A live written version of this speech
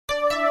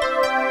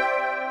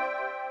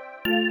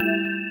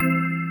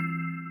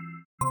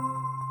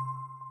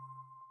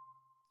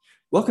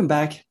Welcome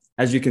back.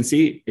 As you can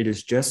see, it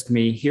is just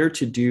me here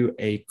to do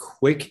a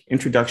quick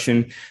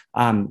introduction.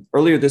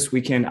 Earlier this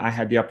weekend, I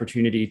had the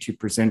opportunity to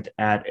present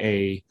at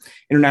an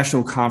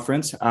international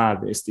conference.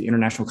 It's the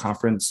International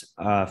Conference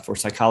for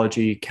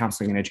Psychology,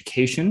 Counseling, and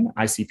Education,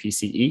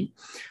 ICPCE.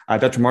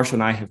 Dr. Marshall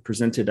and I have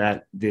presented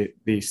at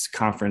this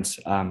conference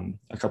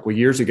a couple of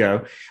years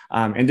ago.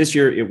 And this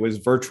year it was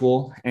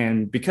virtual.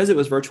 And because it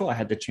was virtual, I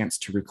had the chance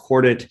to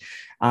record it.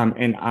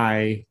 And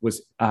I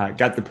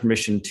got the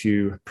permission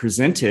to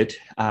present it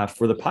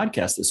for the podcast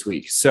this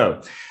week.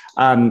 So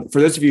for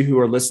those of you who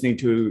are listening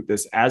to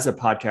this as a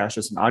podcast,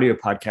 just an audio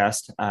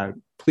podcast,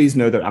 please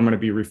know that I'm going to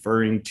be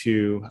referring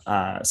to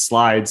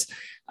slides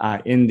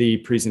in the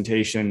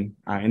presentation,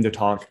 in the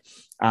talk.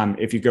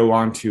 If you go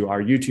on to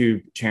our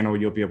YouTube channel,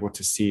 you'll be able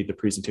to see the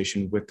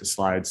presentation with the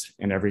slides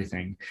and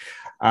everything.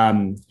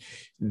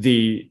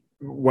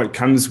 What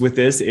comes with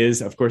this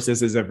is, of course,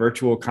 this is a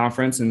virtual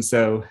conference. And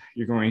so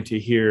you're going to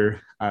hear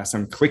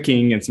some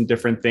clicking and some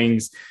different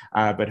things,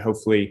 but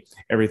hopefully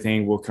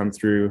everything will come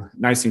through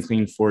nice and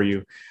clean for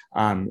you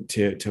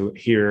to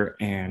hear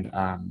and,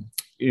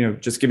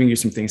 just giving you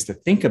some things to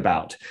think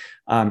about.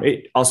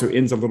 It also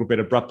ends a little bit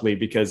abruptly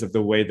because of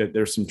the way that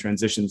there's some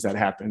transitions that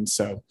happen.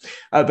 So,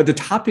 but the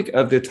topic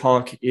of the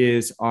talk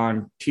is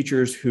on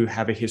teachers who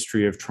have a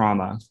history of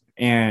trauma.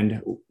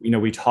 And,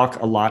 we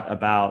talk a lot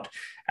about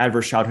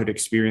adverse childhood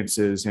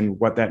experiences and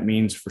what that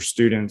means for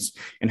students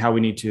and how we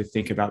need to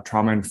think about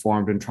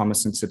trauma-informed and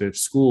trauma-sensitive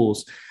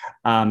schools.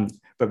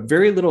 But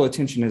very little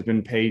attention has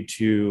been paid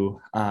to,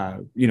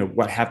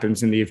 what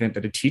happens in the event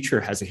that a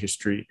teacher has a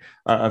history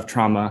of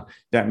trauma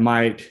that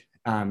might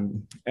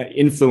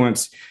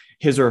influence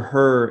his or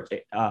her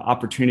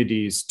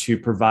opportunities to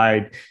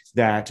provide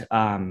that,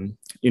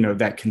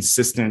 that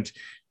consistent,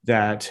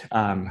 that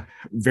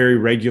very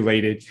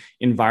regulated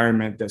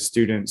environment that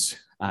students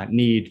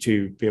need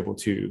to be able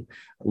to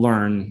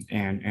learn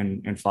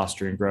and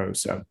foster and grow.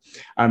 So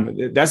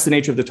that's the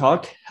nature of the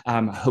talk.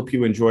 I hope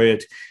you enjoy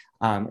it.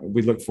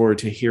 We look forward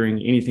to hearing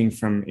anything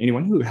from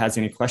anyone who has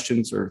any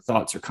questions or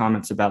thoughts or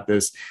comments about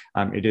this.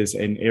 It is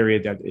an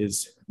area that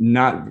is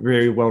not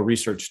very well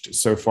researched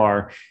so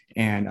far,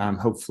 and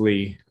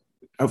hopefully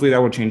that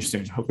will change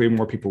soon. Hopefully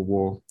more people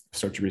will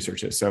start to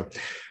research it. So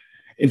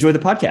enjoy the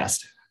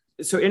podcast.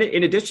 So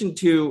in addition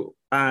to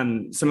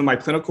some of my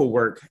clinical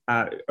work,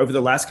 over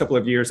the last couple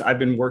of years, I've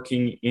been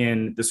working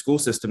in the school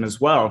system as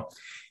well.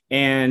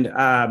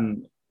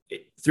 And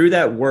through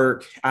that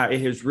work,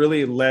 it has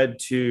really led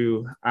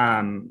to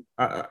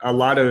a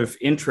lot of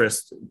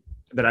interest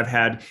that I've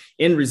had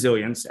in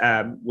resilience,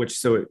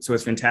 so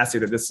it's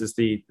fantastic that this is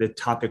the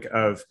topic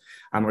of,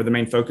 or the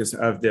main focus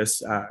of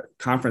this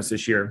conference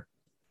this year.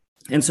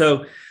 And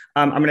so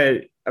I'm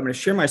gonna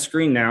share my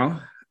screen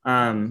now,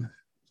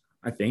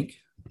 I think.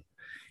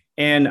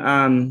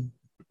 And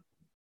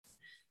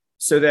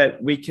so that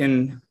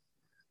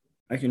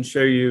I can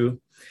show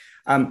you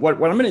what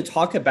I'm going to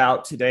talk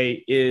about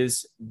today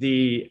is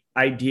the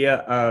idea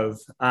of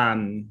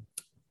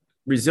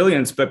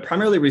resilience, but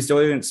primarily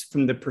resilience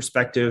from the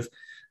perspective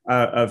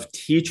of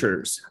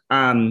teachers.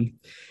 And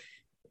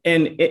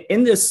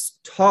in this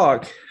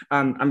talk,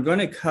 I'm going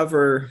to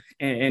cover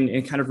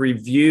and kind of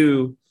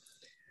review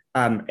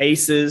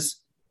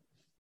ACEs,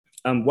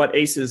 what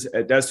ACEs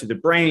does to the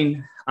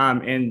brain,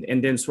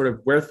 and then sort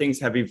of where things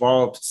have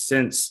evolved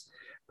since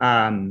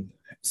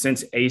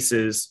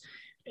ACEs,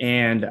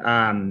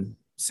 and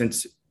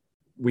since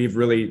we've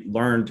really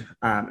learned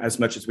as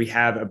much as we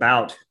have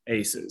about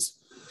ACEs.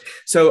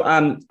 So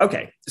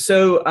okay,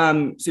 so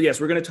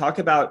yes, we're going to talk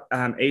about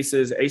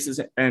ACEs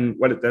and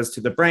what it does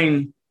to the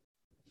brain,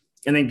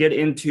 and then get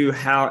into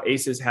how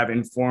ACEs have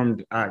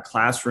informed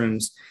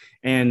classrooms.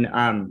 And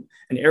an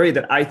area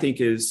that I think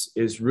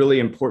is really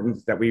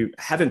important that we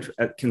haven't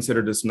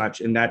considered as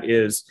much, and that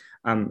is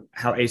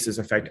how ACEs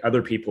affect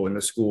other people in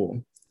the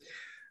school.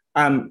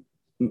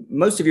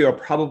 Most of you are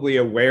probably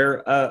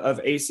aware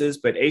of ACEs,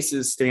 but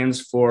ACEs stands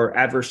for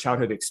Adverse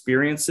Childhood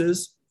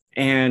Experiences.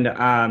 And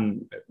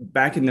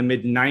back in the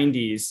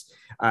mid-90s,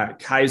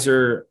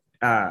 Kaiser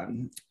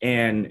and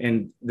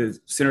the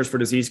Centers for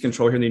Disease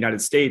Control here in the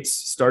United States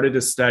started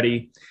a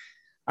study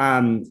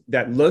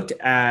that looked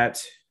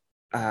at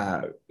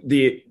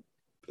the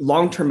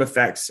long-term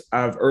effects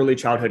of early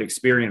childhood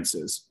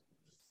experiences.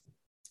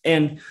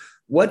 And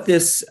what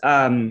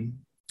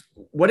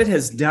it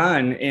has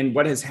done and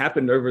what has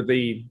happened over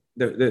the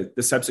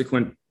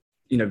subsequent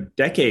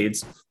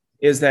decades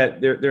is that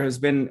there has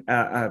been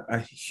a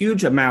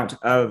huge amount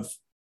of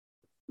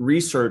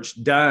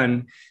research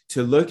done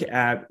to look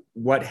at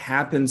what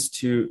happens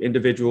to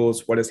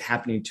individuals, what is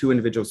happening to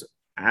individuals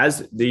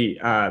as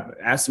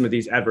some of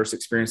these adverse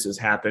experiences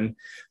happen,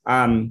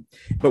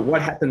 but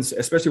what happens,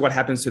 especially what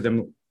happens to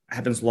them,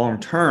 happens long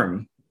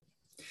term.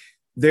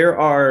 There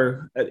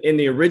are, in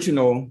the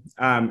original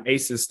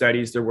ACEs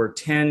studies, there were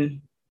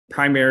 10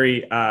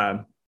 primary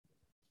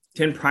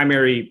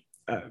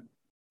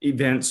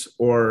events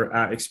or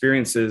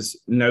experiences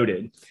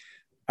noted.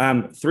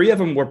 Three of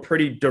them were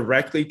pretty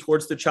directly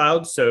towards the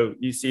child. So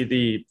you see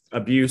the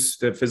abuse,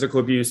 the physical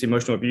abuse,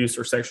 emotional abuse,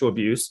 or sexual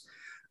abuse.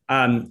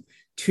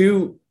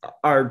 Two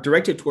are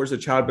directed towards the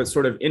child, but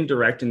sort of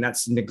indirect, and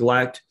that's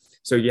neglect.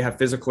 So you have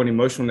physical and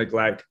emotional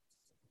neglect.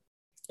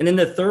 And then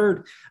the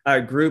third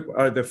group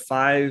are the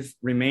five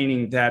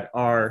remaining that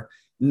are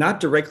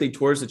not directly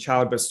towards the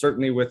child, but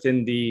certainly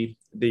within the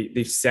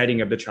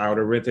setting of the child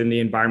or within the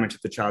environment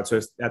of the child. So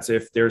that's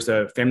if there's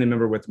a family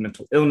member with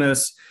mental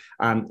illness,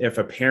 if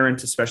a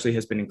parent especially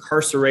has been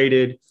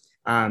incarcerated,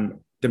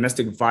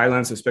 domestic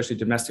violence, especially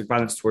domestic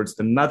violence towards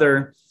the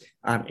mother,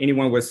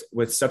 anyone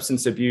with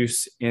substance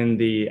abuse in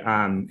the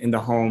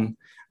home,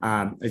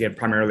 again,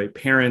 primarily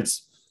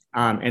parents,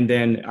 and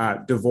then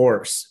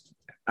divorce.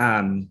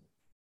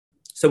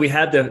 So we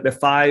had the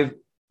five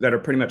that are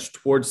pretty much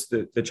towards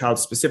the child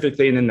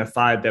specifically, and then the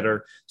five that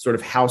are sort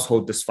of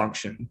household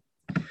dysfunction.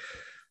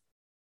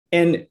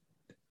 And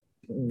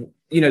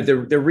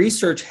the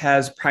research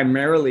has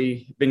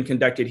primarily been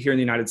conducted here in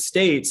the United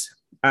States,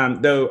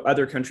 though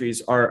other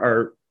countries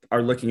are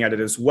looking at it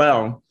as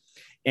well.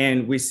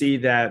 And we see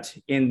that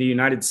in the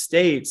United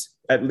States,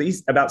 at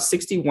least about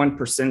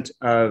 61%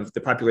 of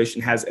the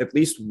population has at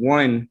least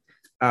one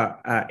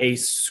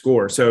ACE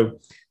score. So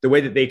the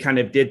way that they kind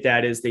of did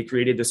that is they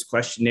created this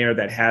questionnaire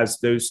that has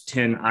those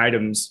 10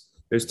 items,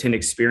 those 10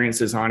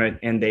 experiences on it.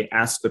 And they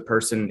asked the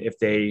person if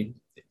they,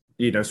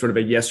 sort of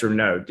a yes or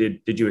no,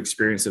 did you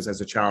experience this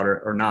as a child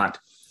or not?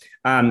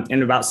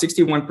 And about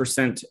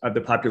 61% of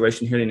the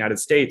population here in the United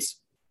States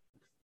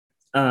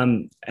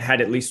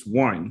had at least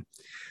one.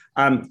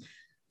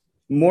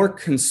 More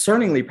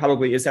concerningly,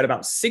 probably, is that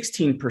about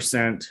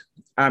 16%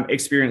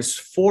 experienced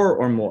four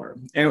or more.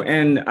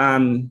 And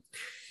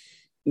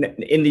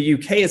in the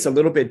UK, it's a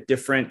little bit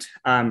different.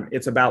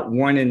 It's about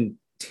 1 in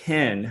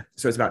 10.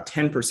 So it's about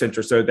 10%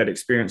 or so that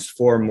experienced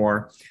four or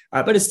more,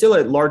 but it's still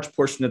a large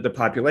portion of the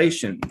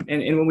population.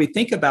 And when we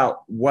think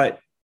about why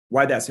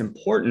that's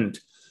important,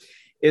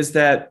 is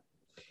that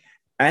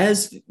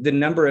as the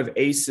number of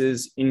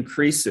ACEs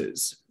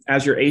increases,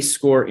 as your ACE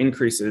score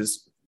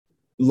increases,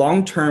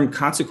 long-term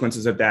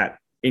consequences of that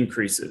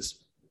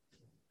increases.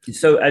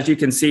 So as you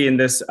can see in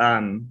this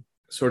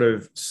sort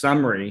of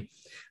summary,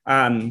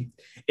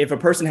 if a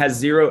person has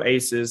 0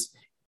 ACEs,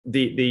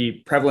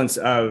 the prevalence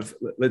of,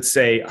 let's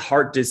say,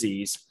 heart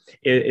disease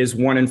is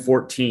 1 in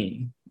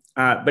 14.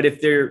 But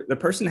if the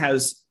person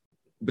has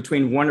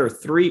between 1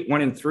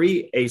 in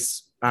 3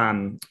 ACE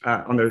on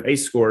their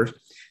ACE scores,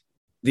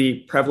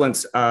 the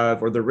prevalence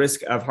of, or the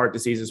risk of heart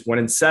disease is 1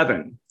 in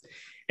 7.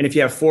 And if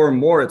you have 4 or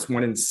more, it's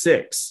 1 in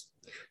 6.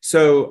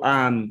 So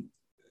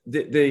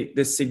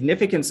the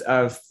significance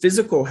of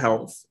physical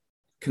health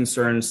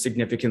concerns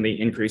significantly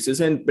increases.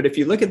 But if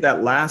you look at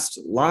that last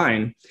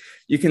line,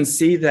 you can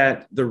see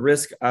that the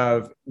risk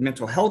of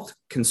mental health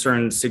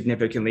concerns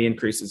significantly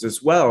increases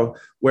as well,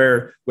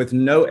 where with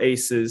no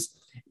ACEs,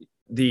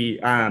 the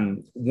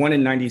 1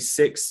 in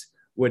 96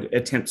 would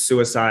attempt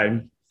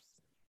suicide.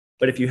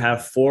 But if you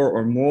have 4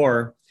 or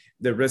more,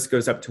 the risk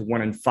goes up to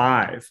 1 in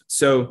 5.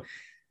 So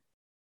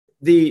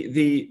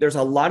there's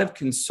a lot of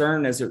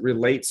concern as it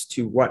relates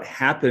to what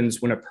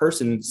happens when a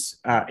person's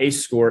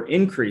ACE score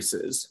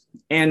increases.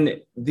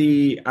 And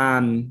the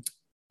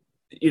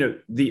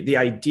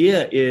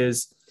idea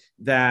is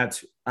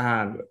that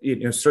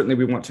certainly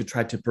we want to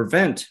try to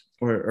prevent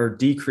or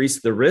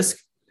decrease the risk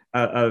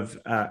of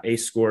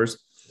ACE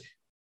scores,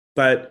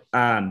 but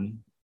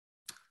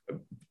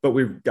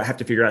we have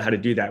to figure out how to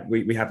do that.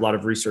 We have a lot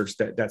of research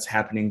that's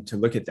happening to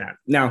look at that.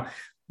 Now,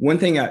 one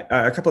thing,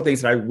 a couple of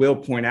things that I will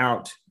point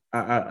out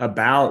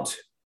about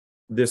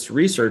this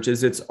research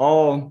is it's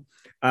all,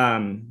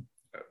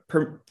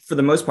 for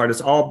the most part, it's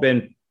all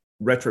been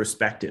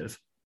retrospective.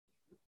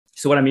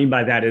 So what I mean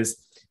by that is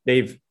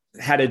they've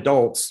had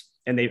adults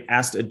and they've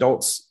asked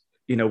adults,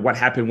 what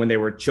happened when they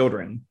were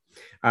children,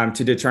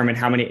 to determine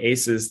how many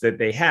ACEs that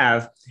they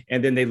have.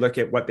 And then they look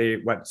at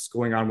what's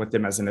going on with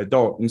them as an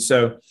adult. And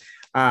so,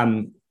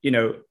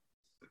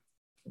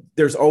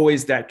 there's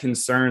always that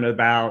concern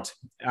about,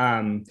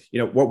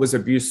 what was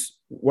abuse,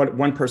 what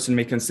one person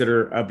may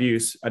consider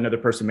abuse, another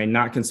person may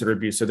not consider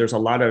abuse. So there's a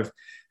lot of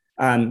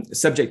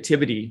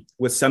subjectivity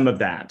with some of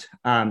that.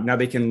 Now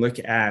they can look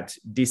at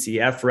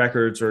DCF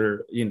records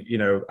or,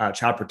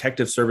 Child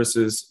Protective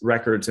Services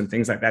records and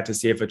things like that to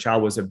see if a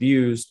child was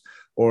abused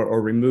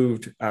or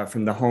removed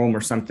from the home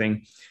or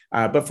something.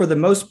 But for the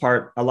most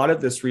part, a lot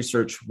of this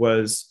research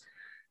was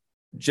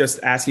just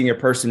asking a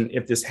person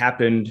if this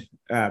happened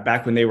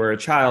back when they were a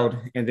child,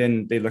 and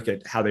then they look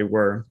at how they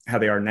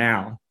are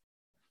now.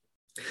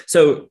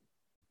 So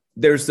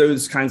there's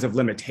those kinds of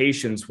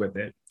limitations with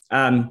it.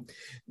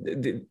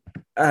 The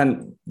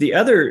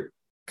other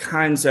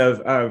kinds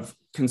of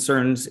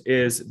concerns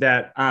is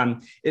that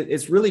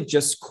it's really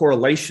just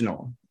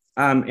correlational.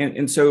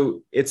 And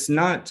so it's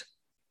not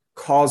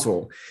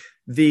causal.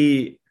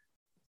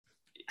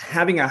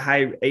 Having a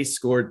high ACE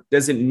score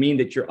doesn't mean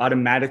that you're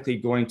automatically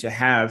going to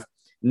have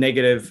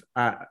negative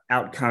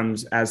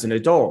outcomes as an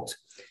adult.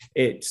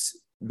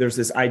 There's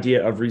this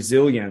idea of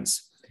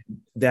resilience.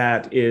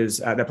 that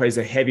plays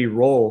a heavy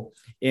role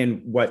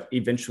in what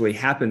eventually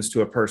happens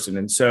to a person.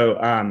 And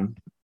so,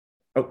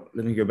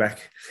 let me go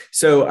back.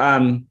 So,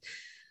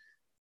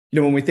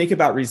 when we think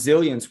about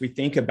resilience, we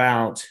think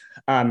about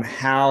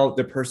how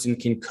the person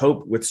can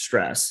cope with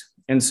stress.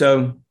 And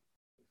so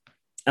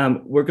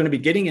we're going to be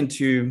getting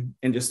into,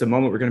 in just a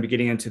moment, we're going to be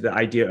getting into the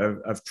idea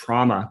of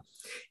trauma.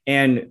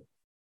 And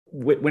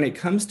when it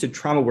comes to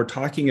trauma, we're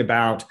talking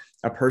about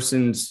a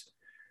person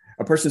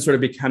sort of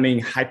becoming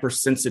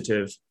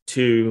hypersensitive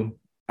to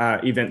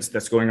events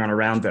that's going on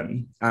around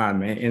them.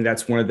 And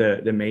that's one of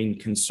the main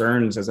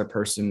concerns as a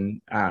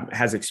person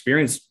has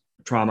experienced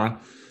trauma.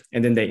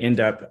 And then they end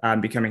up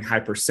becoming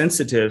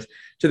hypersensitive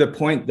to the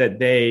point that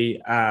they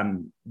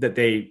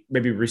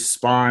maybe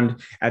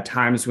respond at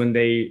times when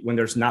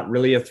there's not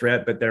really a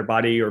threat, but their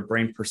body or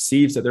brain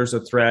perceives that there's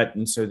a threat,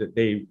 and so that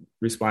they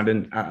respond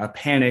in a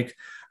panic.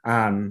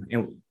 And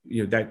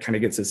that kind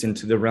of gets us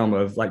into the realm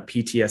of like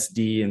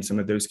PTSD and some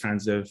of those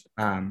kinds of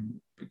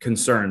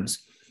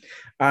concerns.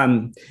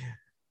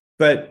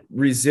 But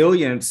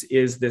resilience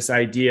is this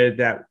idea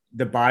that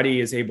the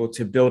body is able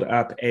to build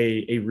up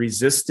a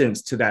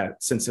resistance to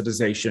that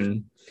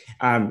sensitization,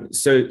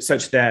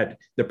 such that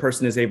the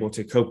person is able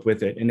to cope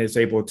with it and is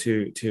able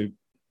to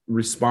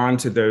respond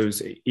to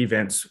those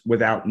events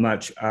without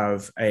much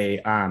of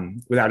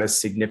without as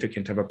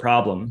significant of a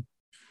problem.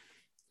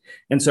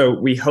 And so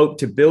we hope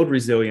to build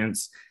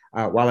resilience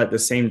while at the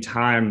same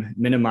time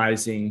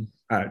minimizing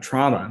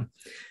trauma.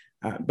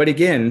 But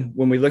again,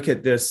 when we look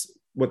at this,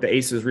 what the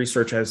ACEs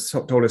research has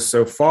told us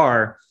so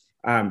far,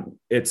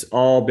 it's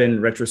all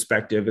been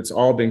retrospective. It's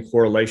all been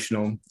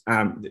correlational.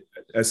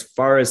 As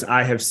far as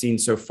I have seen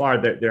so far,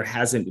 that there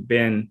hasn't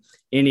been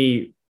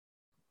any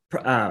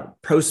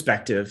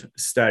prospective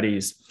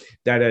studies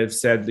that have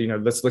said,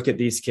 let's look at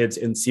these kids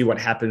and see what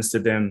happens to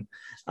them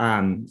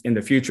in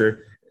the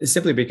future,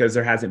 simply because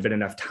there hasn't been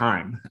enough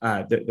time.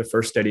 The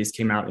first studies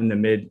came out in the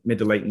mid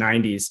to late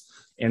 90s.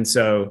 And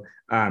so,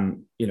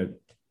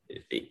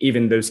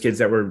 even those kids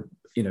that were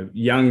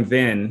young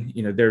then,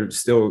 they're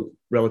still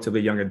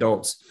relatively young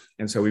adults.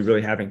 And so we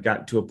really haven't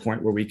got to a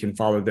point where we can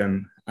follow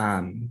them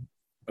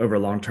over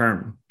long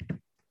term.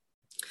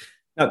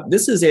 Now,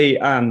 this is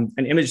an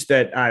image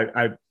that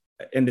I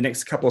in the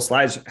next couple of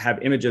slides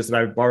have images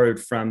that I've borrowed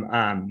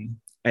from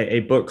a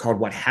book called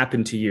What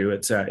Happened to You.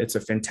 It's a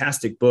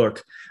fantastic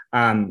book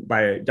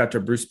by Dr.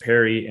 Bruce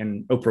Perry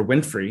and Oprah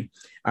Winfrey,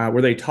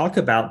 where they talk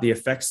about the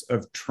effects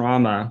of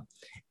trauma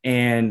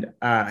and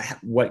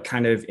what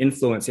kind of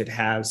influence it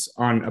has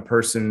on a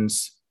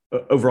person's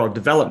overall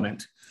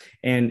development,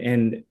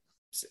 and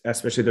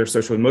especially their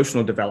social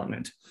emotional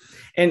development.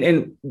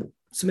 And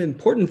some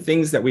important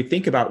things that we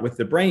think about with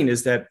the brain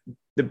is that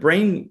the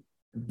brain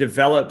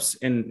develops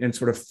and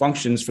sort of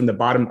functions from the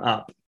bottom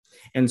up.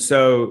 And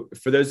so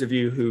for those of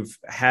you who've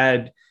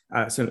had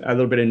a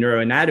little bit of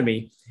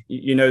neuroanatomy,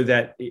 you know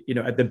that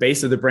at the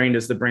base of the brain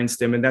is the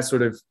brainstem, and that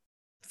sort of,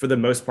 for the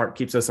most part,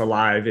 keeps us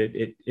alive.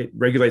 It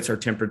regulates our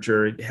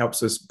temperature. It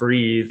helps us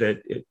breathe.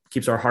 It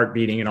keeps our heart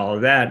beating and all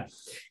of that.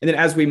 And then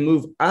as we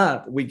move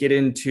up, we get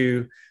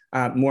into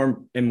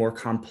more and more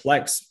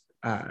complex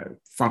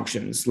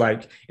functions.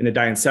 Like in the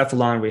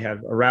diencephalon, we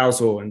have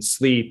arousal and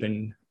sleep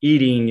and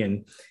eating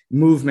and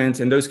movement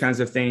and those kinds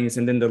of things.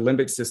 And then the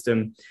limbic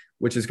system,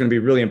 which is going to be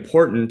really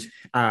important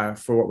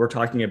for what we're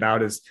talking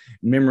about, is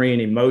memory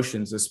and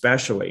emotions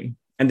especially.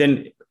 And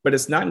then, but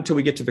it's not until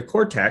we get to the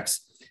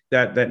cortex,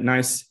 that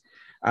nice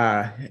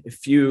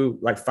few,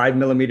 like 5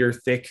 millimeter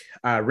thick,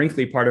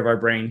 wrinkly part of our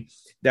brain,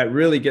 that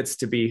really gets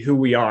to be who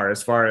we are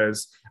as far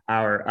as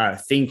our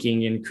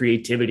thinking and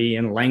creativity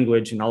and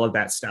language and all of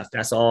that stuff.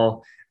 That's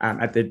all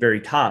at the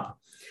very top.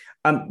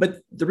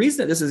 But the reason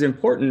that this is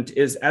important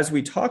is as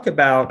we talk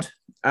about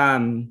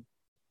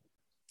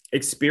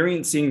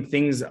experiencing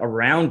things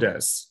around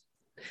us,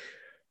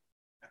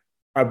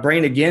 our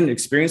brain, again,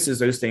 experiences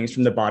those things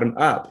from the bottom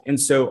up. And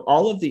so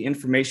all of the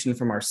information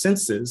from our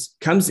senses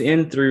comes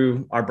in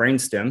through our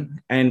brainstem,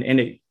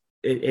 and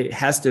it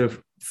has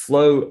to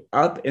flow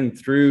up and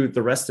through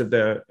the rest of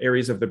the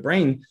areas of the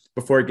brain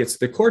before it gets to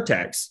the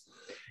cortex.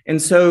 And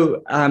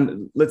so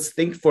let's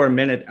think for a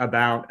minute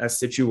about a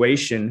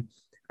situation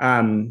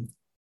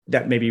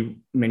that maybe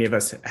many of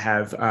us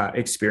have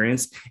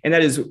experienced. And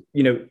that is,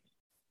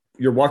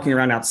 you're walking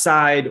around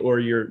outside or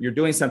you're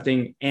doing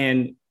something,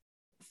 and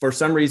for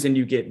some reason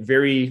you get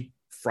very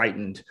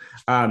frightened.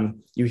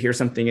 You hear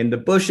something in the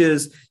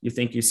bushes, you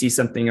think you see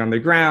something on the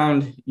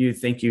ground, you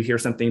think you hear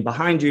something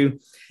behind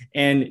you,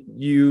 and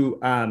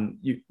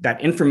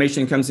that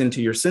information comes into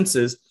your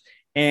senses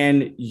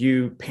and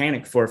you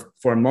panic for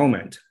a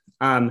moment.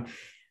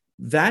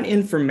 That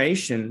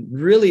information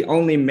really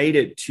only made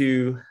it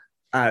to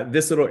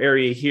this little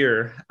area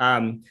here,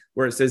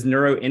 where it says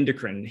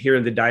neuroendocrine here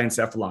in the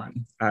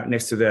diencephalon,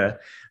 next to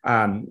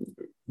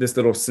this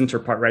little center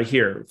part right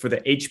here for the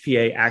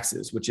HPA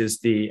axis, which is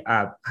the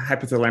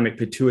hypothalamic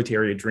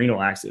pituitary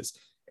adrenal axis.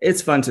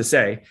 It's fun to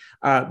say,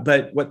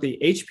 but what the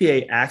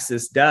HPA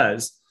axis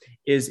does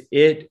is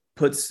it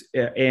puts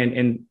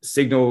and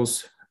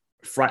signals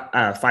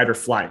fight or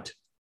flight.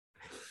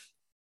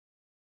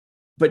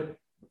 But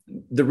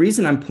the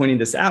reason I'm pointing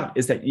this out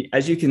is that,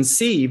 as you can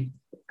see,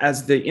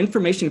 as the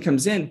information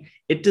comes in,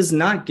 it does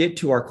not get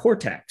to our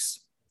cortex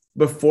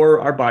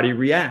before our body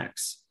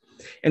reacts.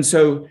 And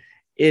so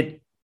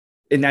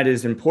and that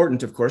is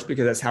important, of course,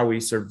 because that's how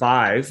we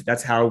survive.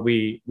 That's how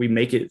we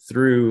make it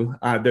through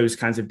those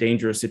kinds of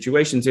dangerous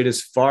situations. It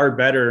is far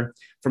better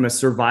from a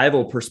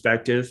survival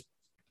perspective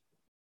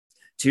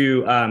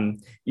to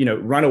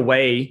run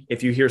away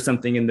if you hear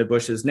something in the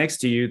bushes next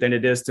to you than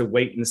it is to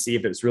wait and see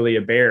if it's really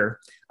a bear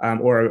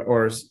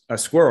or a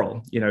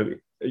squirrel.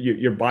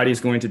 Your body is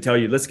going to tell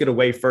you, let's get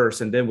away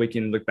first, and then we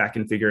can look back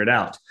and figure it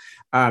out.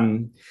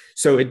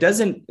 So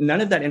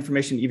none of that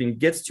information even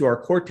gets to our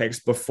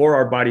cortex before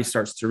our body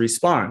starts to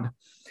respond.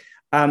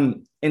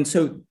 And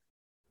so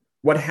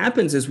what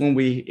happens is when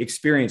we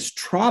experience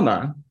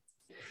trauma,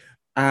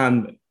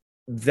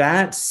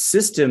 that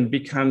system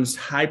becomes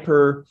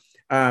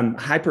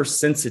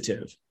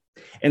hypersensitive.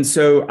 And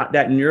so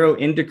that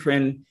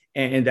neuroendocrine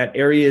and that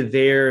area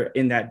there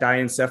in that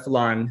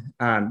diencephalon,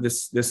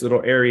 this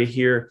little area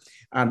here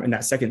in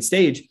that second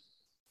stage,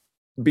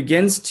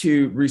 begins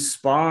to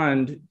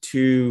respond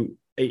to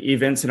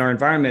events in our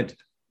environment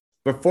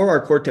before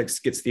our cortex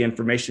gets the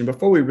information,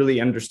 before we really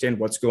understand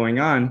what's going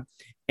on.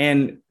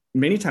 And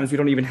many times we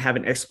don't even have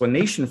an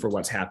explanation for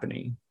what's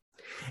happening.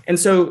 And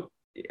so,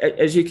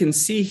 as you can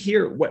see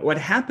here, what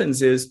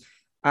happens is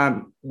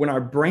when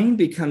our brain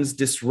becomes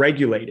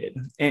dysregulated,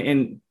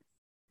 and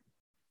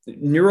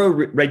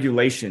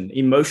neuroregulation,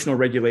 emotional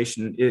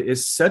regulation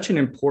is such an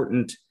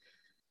important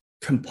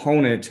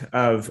component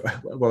of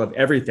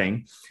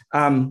everything.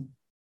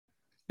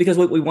 Because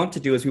what we want to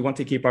do is we want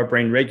to keep our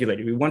brain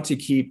regulated. We want to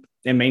keep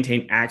and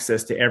maintain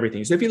access to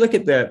everything. So if you look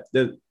at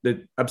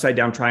the upside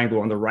down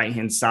triangle on the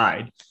right-hand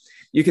side,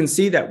 you can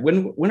see that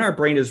when our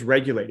brain is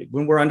regulated,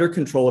 when we're under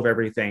control of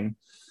everything,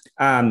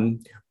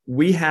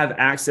 we have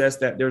access,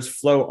 that there's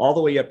flow all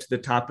the way up to the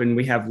top, and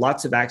we have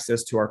lots of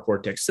access to our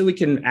cortex. So we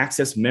can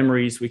access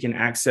memories, we can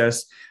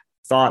access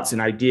thoughts and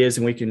ideas,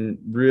 and we can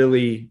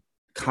really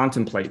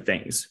contemplate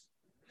things.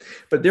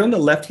 But there on the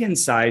left-hand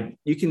side,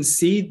 you can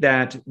see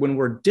that when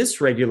we're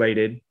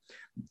dysregulated,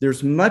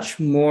 there's much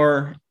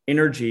more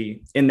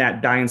energy in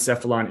that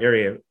diencephalon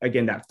area,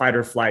 again, that fight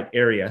or flight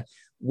area,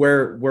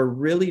 where we're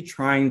really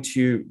trying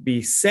to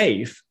be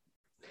safe.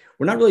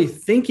 We're not really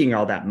thinking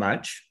all that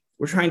much.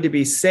 We're trying to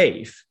be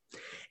safe.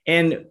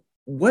 And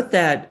what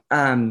that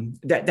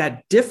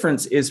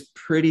difference is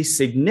pretty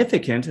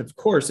significant, of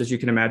course, as you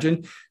can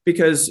imagine,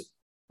 because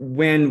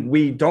when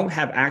we don't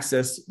have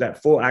access,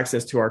 that full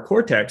access to our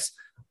cortex,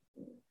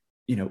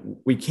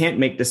 we can't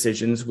make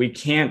decisions. We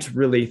can't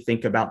really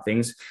think about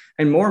things.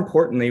 And more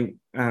importantly,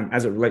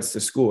 as it relates to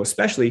school,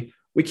 especially,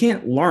 we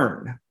can't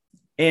learn.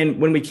 And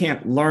when we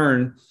can't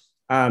learn,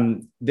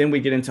 then we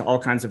get into all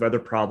kinds of other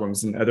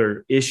problems and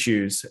other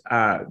issues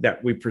that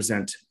we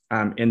present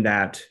in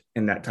that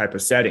type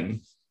of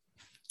setting.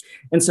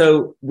 And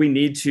so we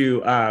need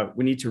to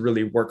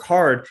really work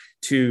hard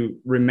to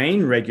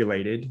remain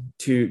regulated,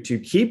 to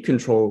keep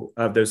control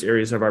of those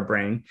areas of our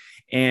brain,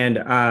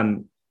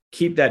 and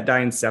keep that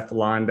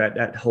diencephalon,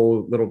 that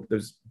whole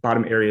those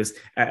bottom areas,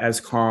 as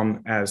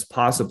calm as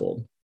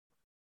possible.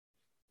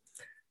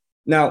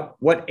 Now,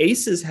 what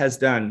ACEs has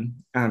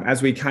done,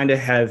 as we kind of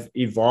have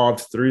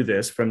evolved through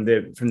this from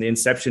the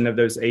inception of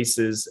those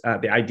ACEs,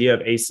 the idea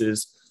of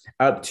ACEs,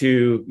 up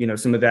to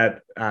some of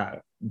that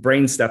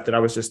brain stuff that I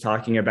was just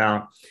talking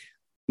about,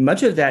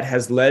 much of that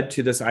has led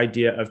to this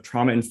idea of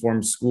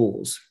trauma-informed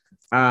schools.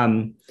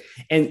 And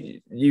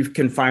you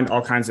can find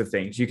all kinds of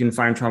things. You can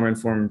find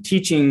trauma-informed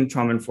teaching,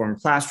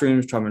 trauma-informed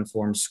classrooms,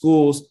 trauma-informed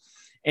schools,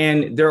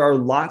 and there are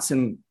lots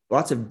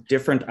of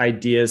different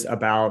ideas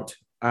about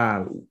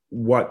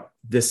what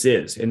this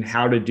is and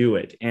how to do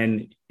it.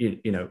 And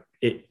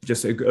it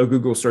just a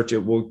Google search,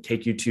 it will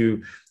take you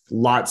to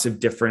lots of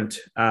different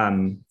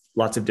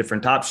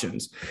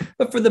options.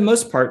 But for the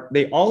most part,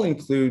 they all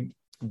include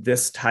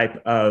this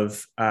type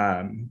of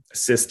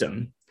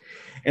system.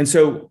 And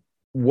so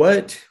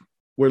what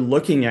we're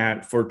looking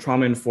at for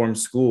trauma-informed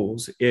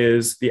schools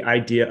is the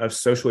idea of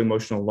social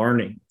emotional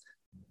learning.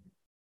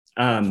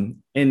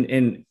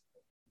 And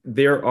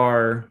there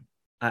are,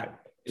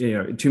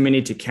 too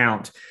many to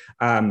count,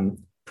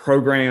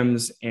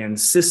 programs and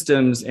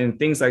systems and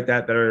things like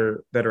that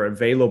that are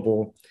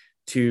available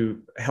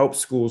to help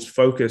schools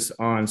focus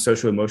on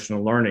social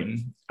emotional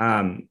learning.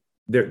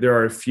 There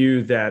are a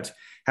few that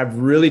have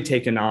really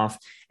taken off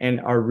and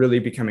are really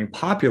becoming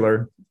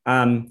popular.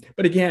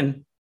 But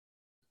again,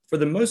 for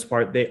the most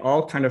part, they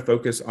all kind of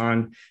focus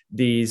on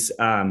these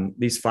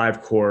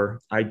 5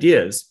 core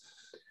ideas.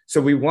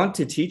 So we want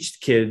to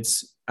teach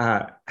kids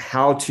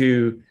how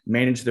to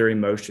manage their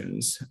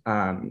emotions.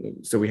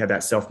 So we have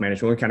that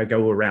self-management. We kind of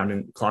go around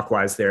and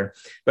clockwise there,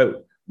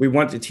 but we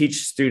want to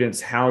teach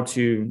students how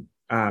to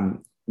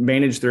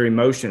manage their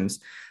emotions.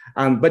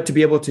 But to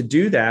be able to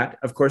do that,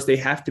 of course, they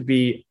have to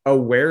be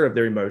aware of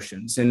their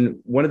emotions. And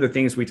one of the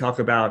things we talk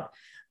about,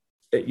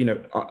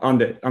 on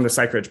the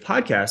PsychReg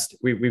podcast,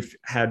 we've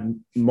had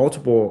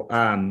multiple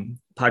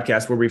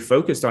podcasts where we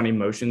focused on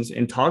emotions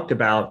and talked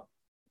about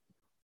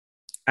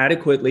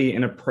adequately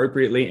and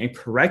appropriately and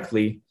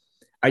correctly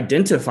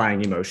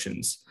identifying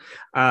emotions.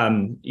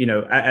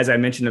 As I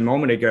mentioned a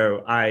moment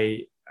ago,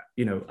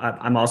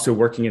 I'm also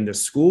working in the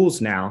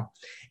schools now.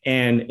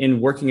 And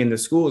in working in the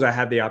schools, I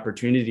have the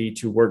opportunity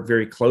to work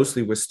very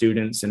closely with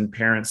students and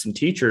parents and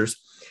teachers.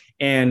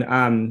 And,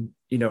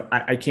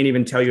 I can't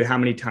even tell you how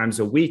many times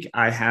a week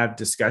I have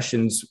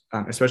discussions,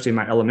 especially in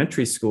my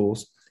elementary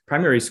schools,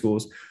 primary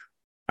schools,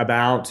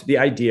 about the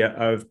idea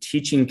of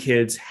teaching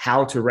kids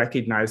how to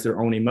recognize their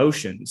own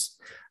emotions.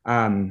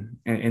 And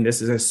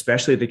this is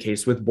especially the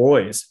case with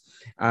boys.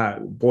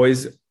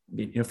 Boys,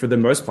 for the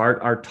most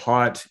part, are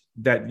taught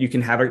that you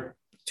can have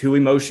two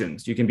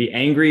emotions. You can be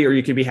angry or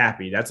you can be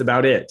happy. That's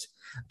about it.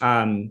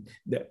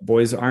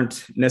 Boys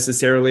aren't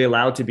necessarily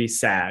allowed to be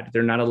sad.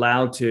 They're not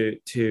allowed to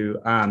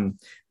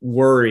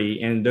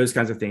worry and those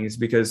kinds of things,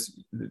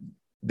 because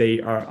they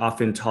are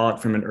often taught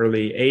from an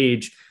early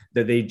age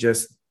that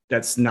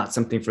that's not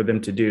something for them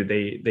to do.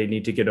 They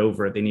need to get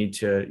over it. They need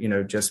to,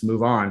 just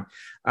move on.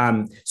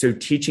 So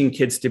teaching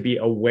kids to be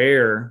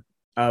aware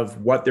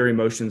of what their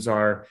emotions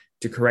are,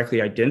 to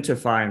correctly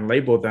identify and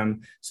label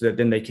them so that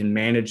then they can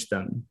manage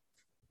them.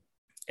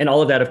 And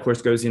all of that, of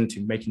course, goes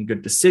into making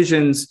good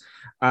decisions.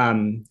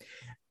 And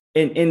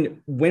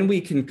when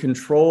we can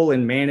control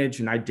and manage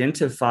and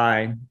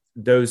identify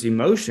those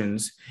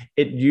emotions,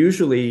 it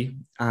usually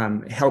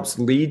helps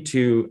lead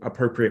to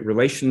appropriate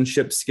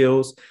relationship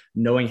skills,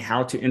 knowing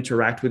how to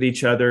interact with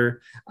each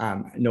other,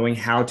 knowing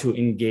how to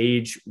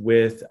engage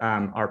with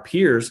our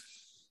peers.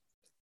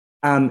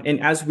 And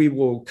as we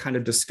will kind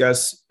of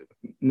discuss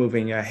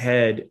moving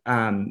ahead,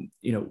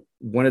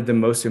 one of the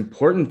most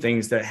important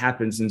things that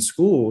happens in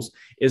schools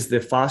is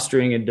the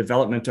fostering and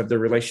development of the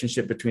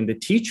relationship between the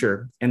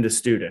teacher and the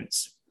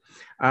students.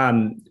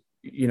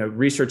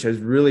 Research has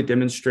really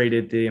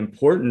demonstrated the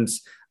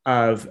importance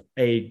of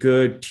a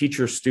good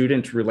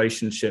teacher-student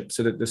relationship,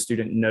 so that the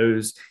student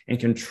knows and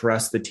can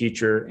trust the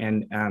teacher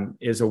and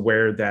is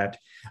aware that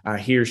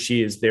he or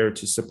she is there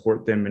to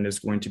support them and is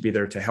going to be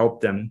there to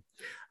help them.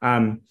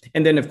 And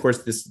then, of course,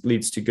 this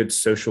leads to good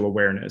social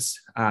awareness.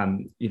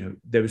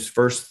 Those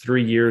first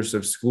 3 years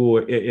of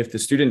school, if the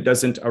student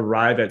doesn't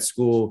arrive at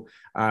school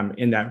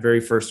in that very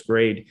first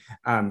grade,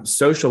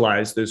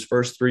 socialized, those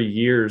first 3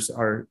 years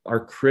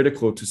are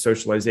critical to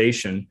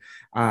socialization.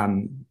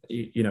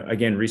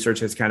 Again, research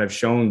has kind of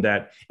shown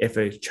that if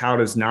a child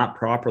is not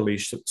properly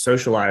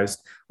socialized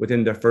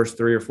within the first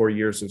 3 or 4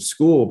 years of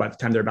school, by the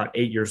time they're about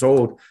 8 years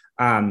old,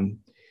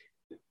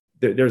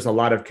 there's a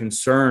lot of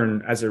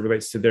concern as it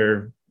relates to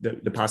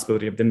the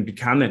possibility of them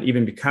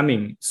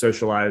becoming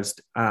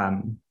socialized.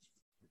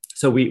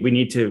 So we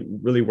need to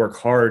really work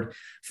hard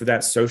for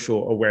that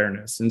social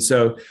awareness. And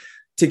so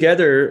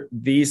together,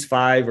 these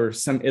 5 or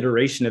some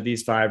iteration of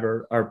these 5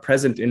 are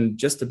present in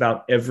just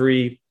about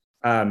every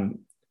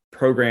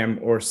program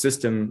or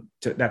system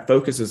that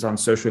focuses on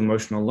social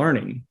emotional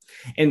learning.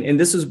 And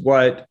this is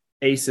what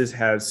ACEs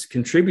has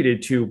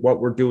contributed to what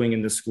we're doing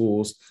in the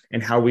schools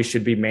and how we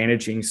should be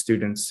managing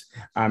students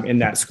in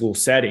that school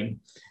setting.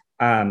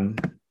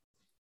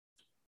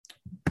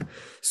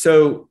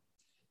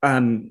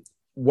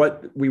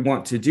 What we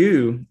want to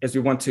do is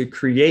we want to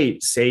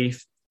create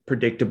safe,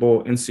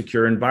 predictable, and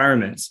secure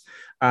environments.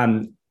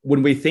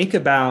 When we think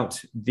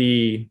about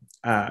the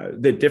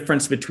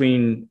difference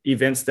between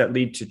events that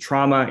lead to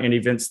trauma and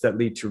events that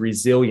lead to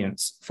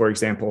resilience, for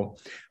example,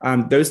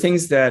 those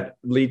things that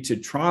lead to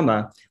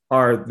trauma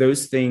are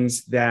those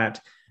things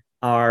that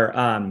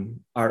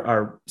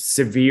are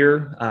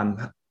severe,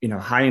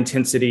 high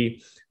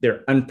intensity,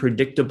 they're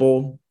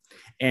unpredictable,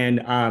 and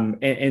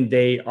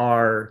they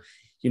are,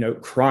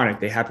 chronic.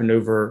 They happen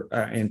over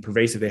and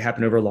pervasive. They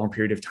happen over a long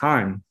period of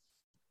time.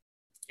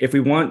 If we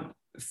want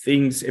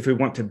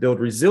to build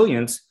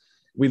resilience,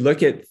 we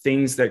look at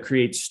things that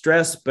create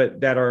stress,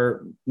 but that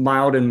are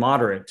mild and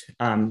moderate,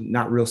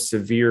 not real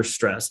severe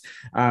stress,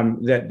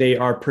 that they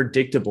are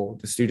predictable.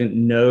 The student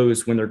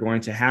knows when they're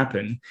going to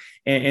happen.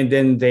 And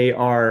then they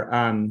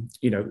are,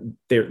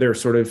 they're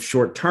sort of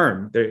short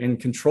term, they're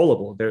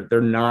incontrollable.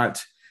 They're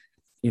not,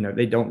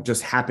 they don't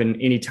just happen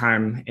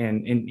anytime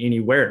and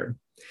anywhere.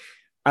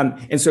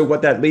 And so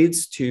what that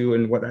leads to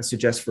and what that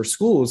suggests for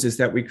schools is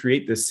that we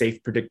create this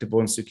safe, predictable,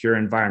 and secure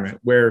environment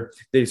where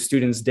the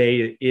student's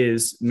day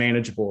is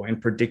manageable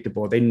and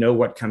predictable. They know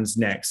what comes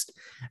next,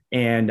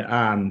 and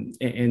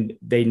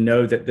they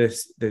know that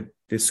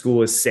the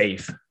school is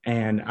safe.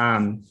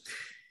 And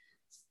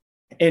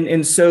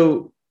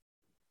so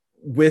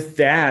with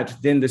that,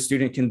 then the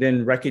student can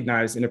then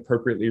recognize and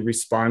appropriately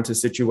respond to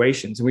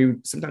situations.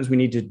 And sometimes we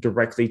need to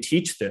directly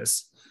teach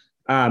this.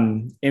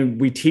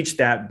 And we teach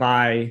that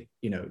by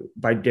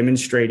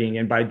demonstrating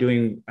and by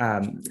doing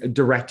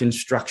direct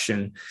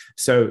instruction.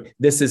 So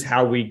this is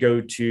how we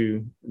go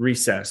to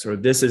recess, or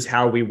this is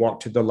how we walk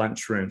to the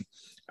lunchroom.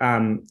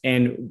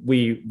 And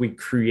we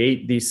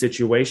create these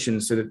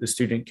situations so that the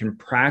student can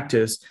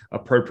practice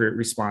appropriate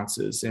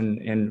responses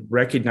and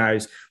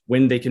recognize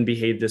when they can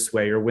behave this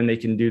way, or when they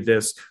can do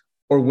this,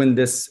 or when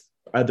this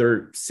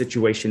other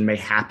situation may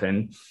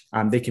happen.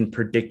 They can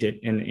predict it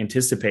and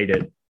anticipate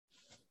it.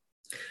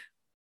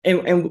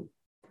 And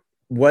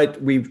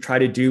what we try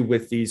to do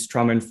with these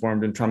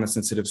trauma-informed and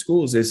trauma-sensitive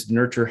schools is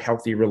nurture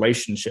healthy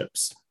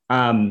relationships.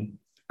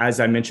 As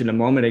I mentioned a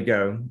moment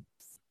ago,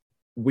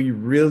 we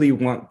really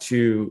want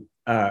to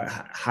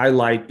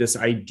highlight this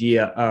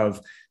idea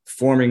of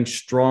forming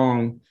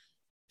strong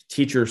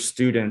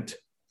teacher-student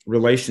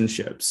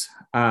relationships.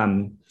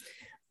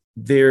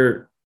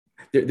 There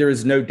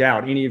is no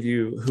doubt, any of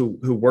you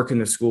who work in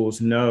the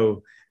schools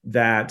know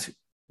that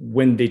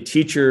when the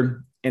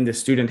teacher and the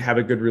student have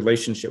a good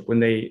relationship, when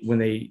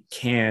they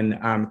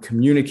can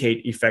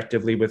communicate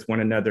effectively with one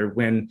another,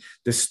 when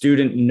the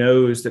student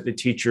knows that the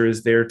teacher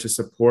is there to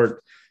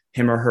support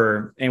him or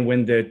her, and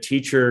when the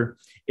teacher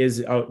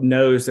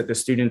knows that the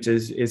student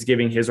is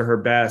giving his or her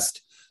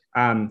best,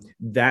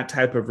 that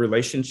type of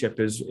relationship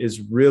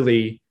is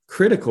really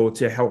critical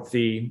to a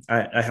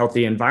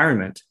healthy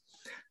environment.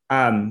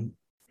 And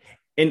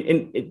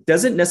it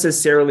doesn't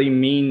necessarily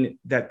mean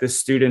that the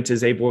student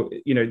is able,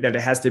 that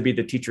it has to be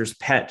the teacher's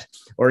pet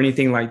or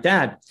anything like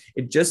that.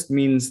 It just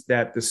means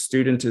that the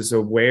student is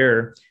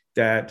aware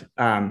that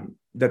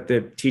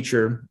the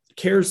teacher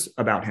cares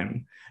about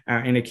him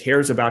and it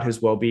cares about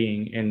his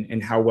well-being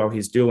and how well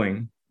he's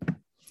doing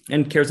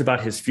and cares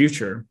about his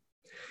future.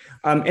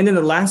 And then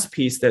the last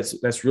piece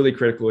that's really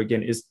critical,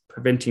 again, is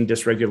preventing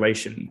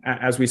dysregulation.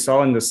 As we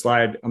saw in the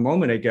slide a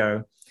moment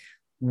ago,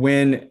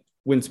 when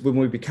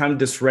we become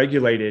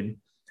dysregulated,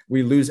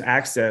 we lose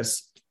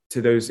access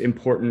to those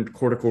important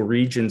cortical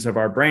regions of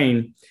our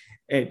brain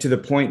to the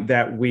point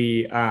that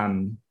we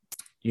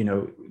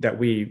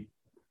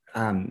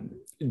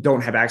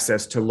don't have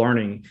access to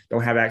learning,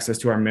 don't have access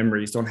to our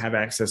memories, don't have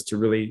access to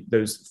really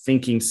those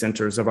thinking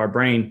centers of our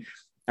brain,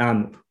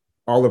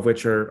 all of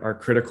which are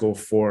critical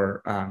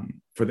for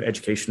the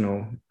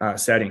educational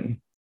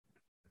setting.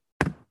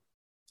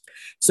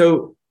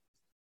 So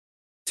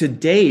to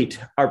date,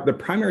 the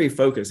primary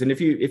focus, and if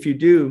you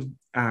do,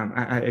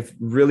 I've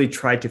really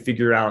tried to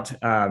figure out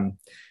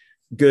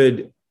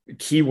good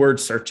keyword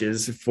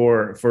searches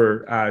for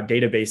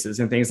databases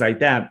and things like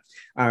that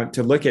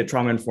to look at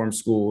trauma-informed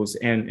schools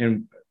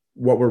and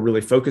what we're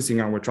really focusing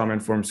on with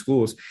trauma-informed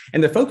schools.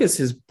 And the focus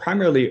has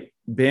primarily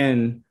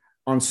been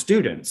on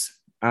students.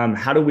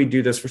 How do we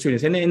do this for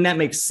students? And that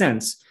makes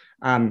sense.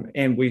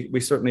 And we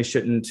certainly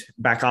shouldn't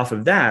back off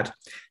of that.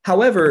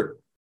 However,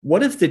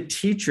 what if the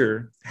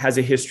teacher has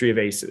a history of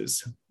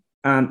ACEs?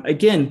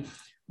 Again,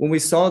 when we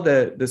saw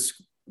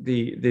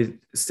the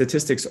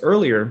statistics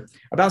earlier,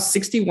 about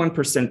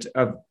 61%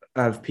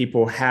 of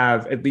people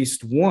have at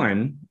least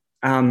one,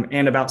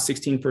 and about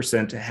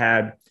 16%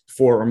 had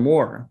 4 or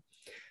more,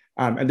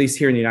 at least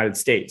here in the United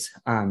States.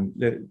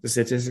 The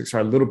statistics are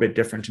a little bit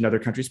different in other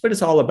countries, but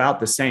it's all about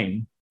the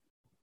same.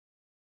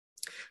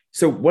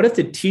 So what if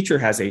the teacher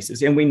has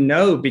ACEs? And we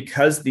know,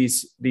 because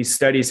these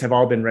studies have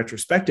all been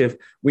retrospective,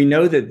 we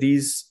know that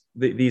these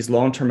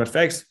long-term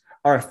effects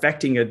are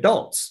affecting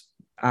adults.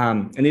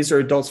 And these are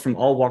adults from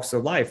all walks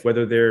of life,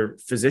 whether they're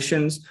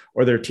physicians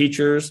or they're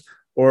teachers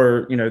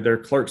or they're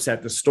clerks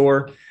at the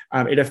store.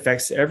 It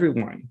affects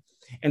everyone.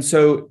 And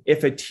so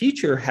if a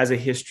teacher has a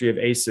history of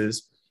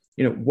ACEs,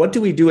 what do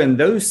we do in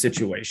those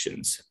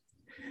situations?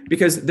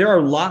 Because there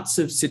are lots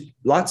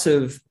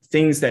of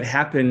things that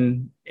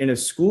happen in a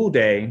school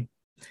day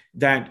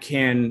that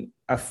can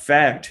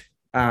affect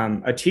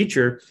a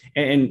teacher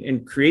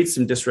and create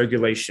some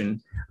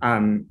dysregulation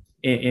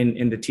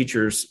in the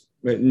teacher's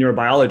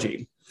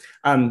neurobiology.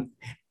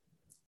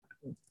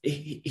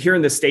 Here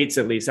in the States,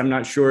 at least, I'm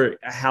not sure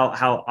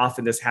how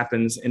often this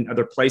happens in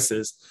other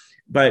places,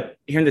 but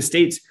here in the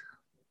States,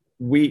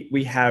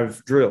 we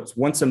have drills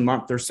once a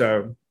month or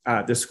so.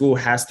 The school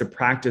has to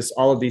practice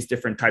all of these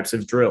different types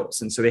of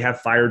drills. And so they have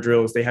fire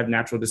drills, they have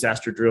natural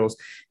disaster drills,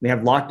 they have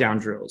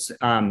lockdown drills.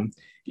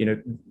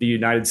 The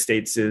United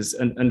States is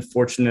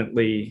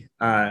unfortunately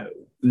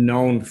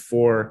known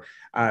for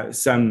a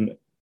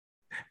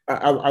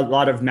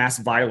lot of mass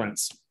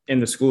violence in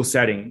the school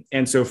setting.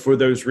 And so for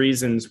those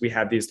reasons, we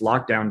have these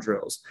lockdown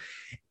drills.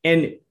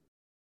 And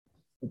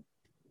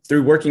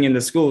through working in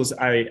the schools,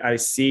 I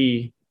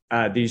see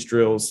these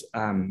drills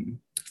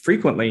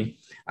frequently.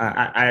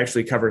 I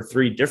actually cover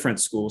 3 different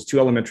schools, 2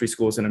 elementary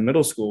schools and a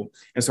middle school.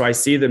 And so I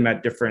see them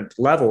at different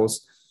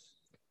levels.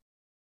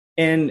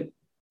 And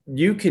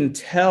you can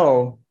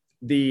tell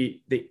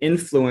the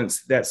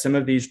influence that some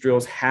of these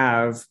drills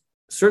have,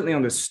 certainly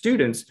on the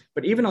students,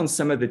 but even on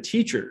some of the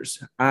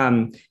teachers.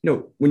 When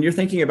you're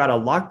thinking about a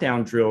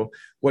lockdown drill,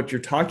 what you're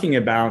talking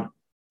about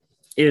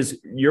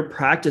is you're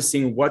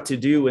practicing what to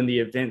do in the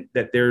event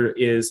that there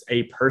is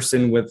a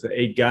person with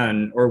a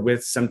gun or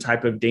with some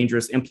type of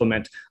dangerous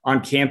implement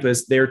on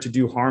campus there to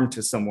do harm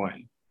to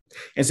someone.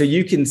 And so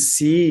you can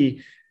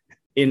see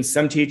in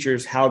some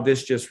teachers how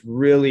this just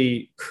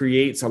really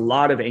creates a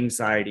lot of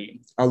anxiety,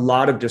 a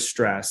lot of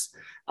distress,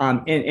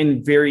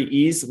 and very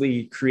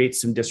easily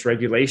creates some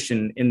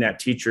dysregulation in that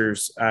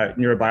teacher's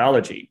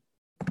neurobiology.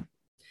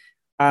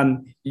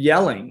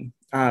 Yelling.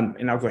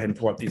 And I'll go ahead and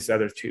pull up these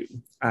other 2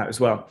 as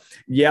well.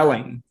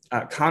 Yelling,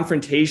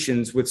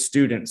 confrontations with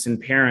students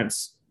and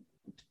parents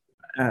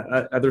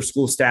other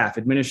school staff,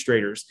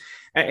 administrators,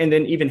 and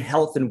then even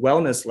health and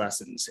wellness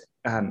lessons.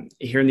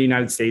 Here in the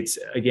United States,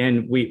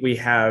 again, we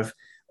have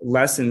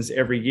lessons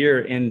every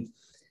year. And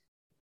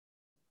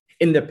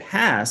in the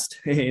past,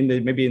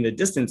 maybe in the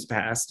distant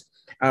past,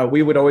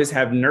 we would always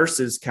have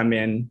nurses come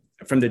in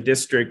from the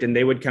district, and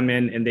they would come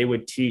in and they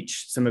would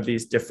teach some of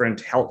these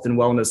different health and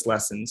wellness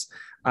lessons.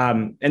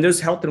 And those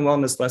health and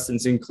wellness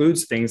lessons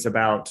includes things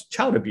about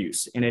child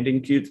abuse, and it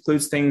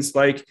includes things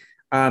like,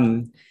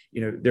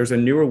 there's a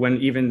newer one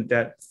even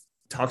that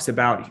talks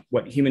about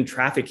what human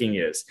trafficking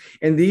is.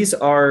 And these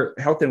are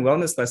health and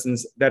wellness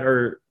lessons that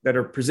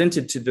are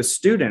presented to the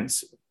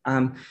students.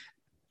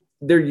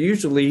 They're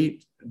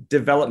usually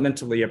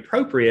developmentally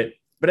appropriate,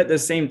 but at the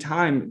same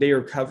time, they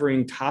are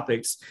covering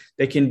topics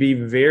that can be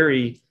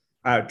very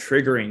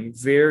triggering,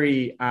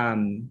 very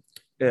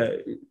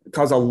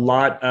cause a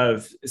lot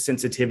of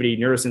sensitivity,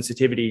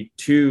 neurosensitivity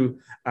to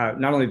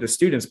not only the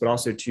students, but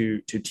also to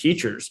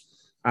teachers,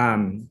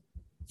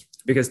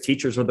 because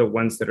teachers are the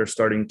ones that are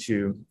starting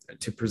to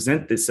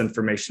present this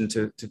information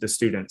to the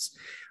students.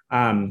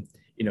 I'm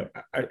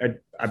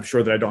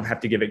sure that I don't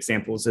have to give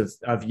examples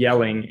of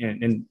yelling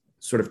and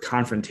sort of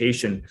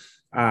confrontation,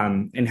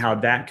 and how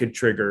that could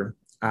trigger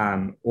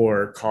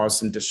or cause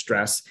some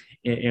distress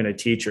in a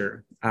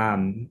teacher.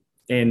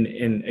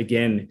 And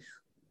again,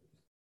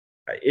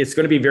 it's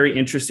going to be very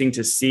interesting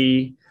to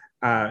see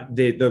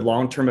the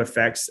long-term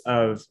effects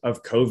of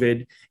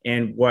COVID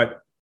and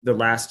what the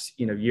last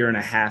year and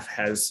a half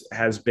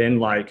has been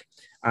like,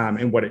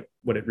 and what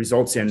it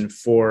results in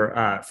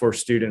for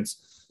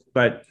students.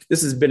 But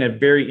this has been a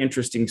very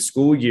interesting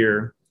school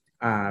year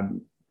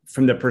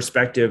from the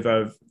perspective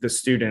of the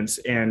students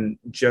and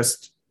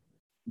just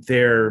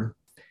their.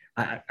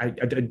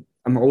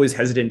 I'm always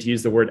hesitant to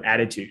use the word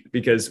attitude,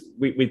 because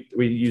we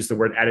use the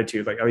word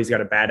attitude like, oh, he's got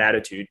a bad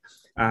attitude,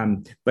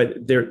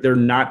 but they're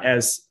not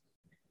as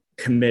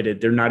committed,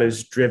 they're not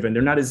as driven,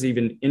 they're not as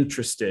even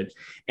interested,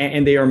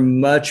 and they are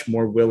much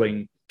more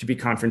willing to be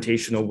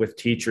confrontational with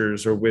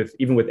teachers or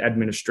even with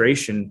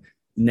administration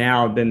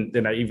now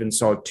than I even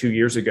saw 2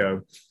 years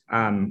ago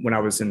when I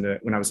was in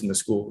the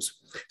schools.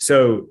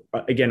 So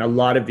again, a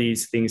lot of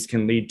these things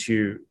can lead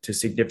to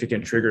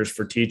significant triggers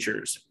for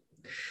teachers.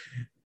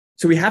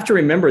 So we have to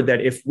remember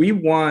that if we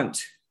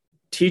want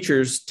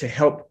teachers to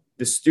help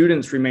the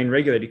students remain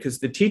regulated, because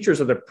the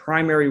teachers are the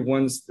primary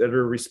ones that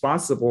are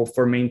responsible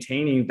for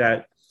maintaining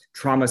that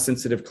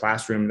trauma-sensitive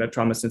classroom, that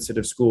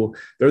trauma-sensitive school.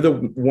 They're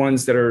the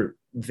ones that are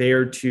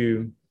there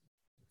to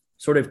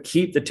sort of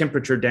keep the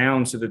temperature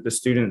down so that the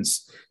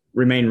students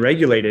remain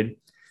regulated.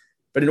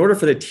 But in order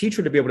for the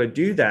teacher to be able to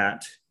do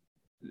that,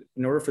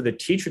 in order for the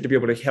teacher to be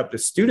able to help the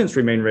students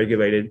remain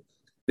regulated,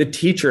 the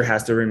teacher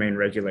has to remain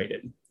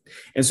regulated.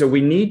 And so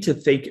we need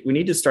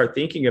to start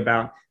thinking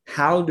about,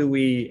 how do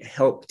we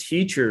help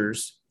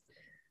teachers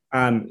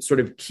sort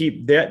of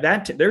keep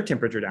their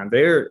temperature down,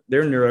 their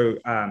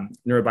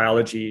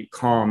neurobiology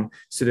calm,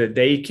 so that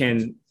they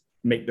can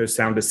make those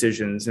sound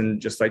decisions,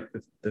 and just like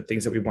the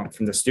things that we want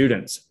from the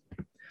students.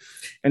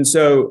 And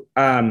so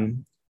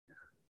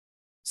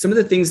some of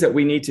the things that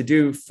we need to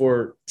do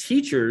for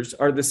teachers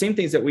are the same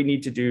things that we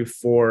need to do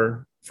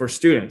for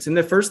students. And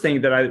the first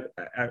thing that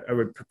I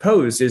would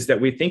propose is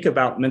that we think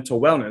about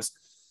mental wellness.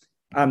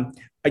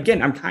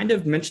 Again, I'm kind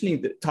of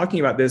talking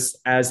about this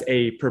as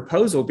a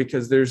proposal,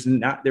 because there's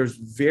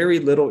very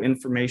little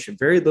information,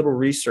 very little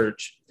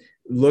research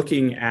looks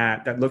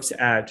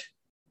at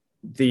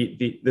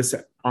this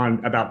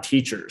about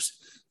teachers.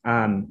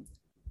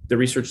 The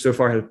research so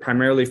far has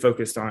primarily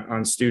focused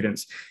on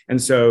students.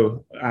 And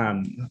so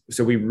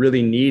we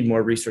really need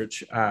more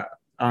research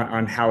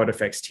on how it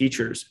affects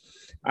teachers.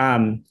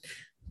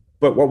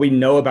 But what we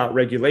know about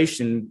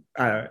regulation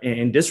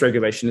and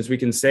dysregulation is we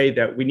can say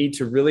that we need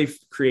to really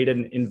create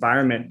an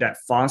environment that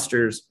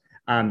fosters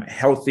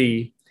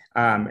healthy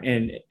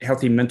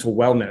mental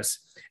wellness,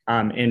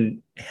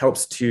 and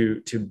helps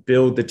to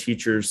build the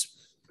teacher's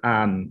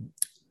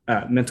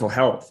mental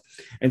health.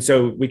 And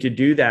so we could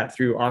do that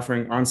through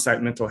offering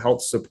on-site mental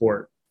health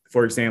support.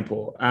 For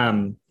example,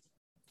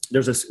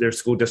 there's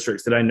school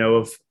districts that I know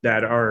of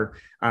that are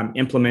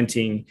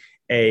implementing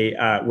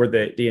where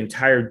the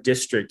entire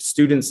district,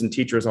 students and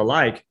teachers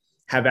alike,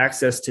 have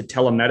access to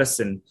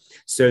telemedicine,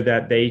 so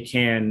that they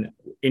can,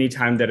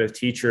 anytime that a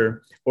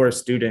teacher or a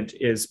student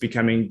is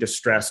becoming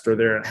distressed or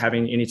they're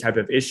having any type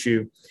of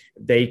issue,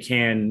 they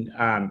can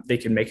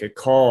make a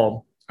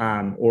call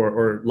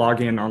or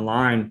log in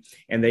online,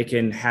 and they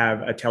can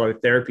have a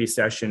teletherapy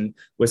session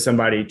with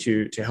somebody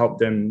to help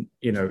them,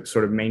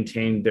 sort of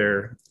maintain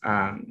their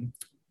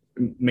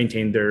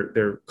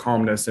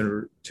calmness,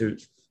 and to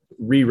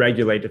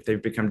re-regulate if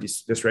they've become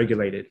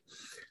dysregulated.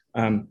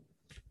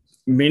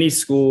 Many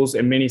schools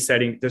and many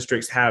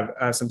districts have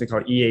something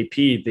called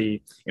EAP,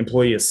 the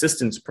Employee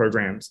Assistance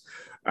Programs.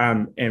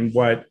 And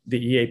what the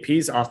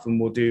EAPs often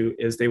will do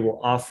is they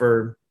will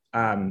offer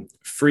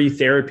free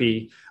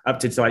therapy up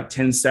to like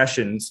 10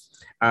 sessions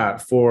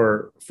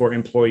for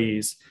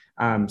employees.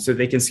 So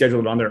they can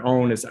schedule it on their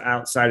own as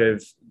outside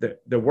of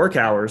the work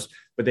hours,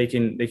 but they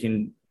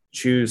can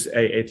choose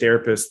a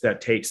therapist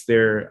that takes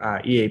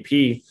their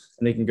EAP,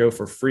 and they can go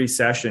for free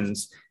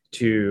sessions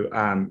to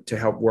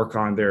help work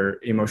on their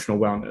emotional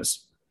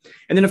wellness.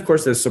 And then, of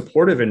course, the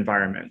supportive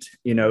environment.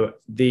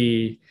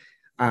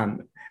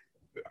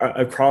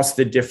 Across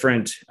the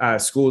different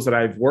schools that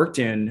I've worked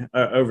in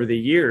over the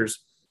years,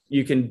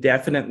 you can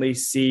definitely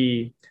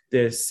see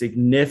the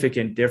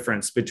significant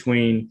difference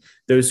between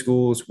those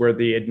schools where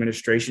the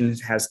administration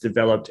has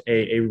developed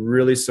a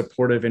really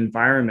supportive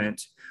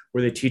environment,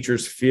 where the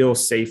teachers feel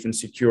safe and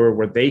secure,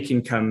 where they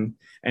can come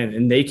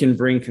and they can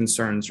bring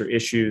concerns or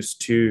issues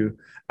to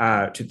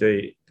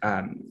the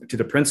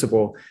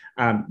principal.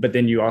 But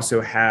then you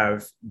also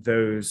have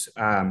those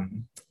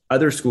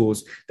other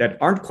schools that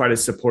aren't quite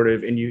as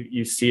supportive, and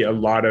you see a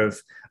lot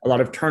of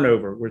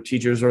turnover, where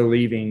teachers are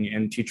leaving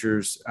and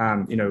teachers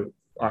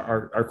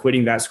are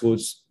quitting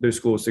those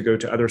schools to go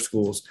to other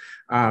schools.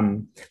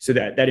 So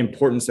that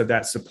importance of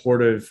that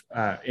supportive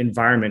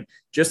environment,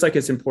 just like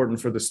it's important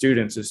for the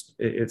students,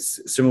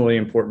 it's similarly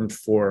important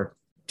for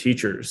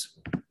teachers.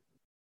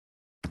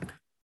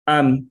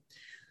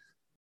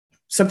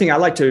 Something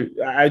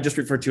I just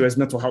refer to as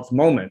mental health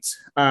moments.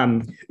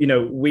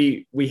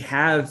 We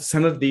have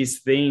some of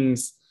these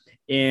things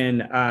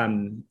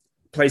in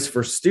place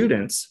for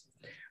students,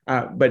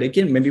 but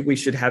again, maybe we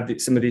should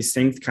have some of these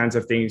same kinds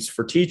of things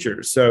for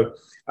teachers. So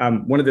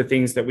one of the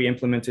things that we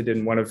implemented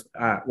in one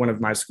of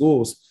my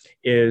schools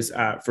is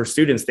for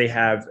students, they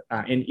have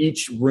in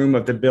each room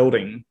of the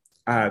building,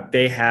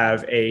 they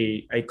have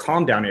a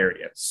calm down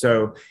area.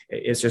 So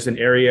it's just an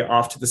area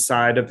off to the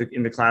side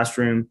in the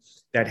classroom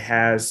that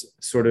has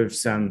sort of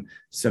some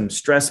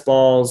stress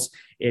balls.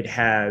 It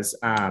has,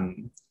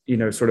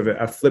 sort of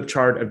a flip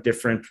chart of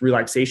different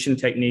relaxation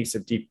techniques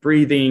of deep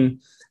breathing,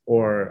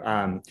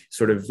 or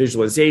sort of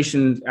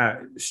visualization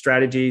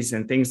strategies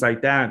and things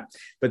like that.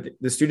 But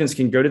the students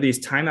can go to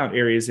these timeout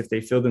areas if they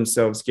feel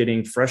themselves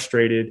getting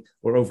frustrated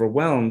or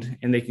overwhelmed,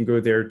 and they can go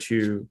there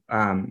to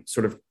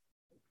sort of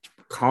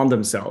calm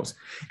themselves.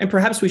 And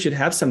perhaps we should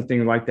have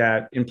something like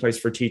that in place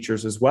for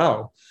teachers as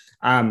well,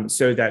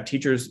 so that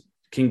teachers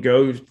can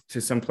go to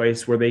some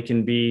place where they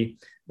can be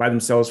by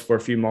themselves for a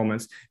few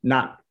moments,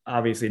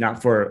 obviously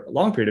not for a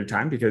long period of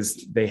time,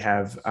 because they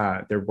have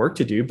their work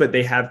to do, but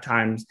they have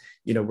times,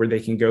 where they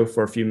can go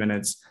for a few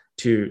minutes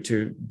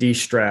to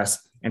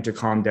de-stress and to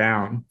calm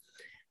down.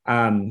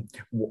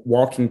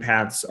 Walking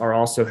paths are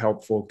also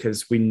helpful,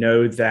 because we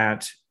know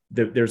that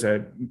there's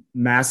a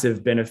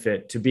massive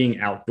benefit to being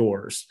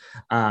outdoors.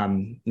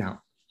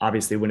 Now,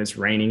 obviously, when it's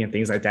raining and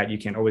things like that, you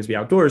can't always be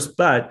outdoors,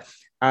 but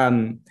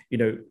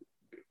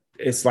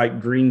it's like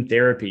green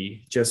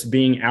therapy. Just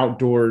being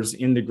outdoors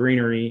in the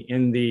greenery,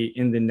 in the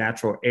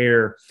natural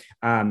air,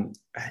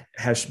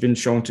 has been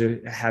shown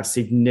to have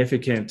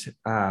significant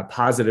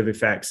positive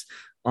effects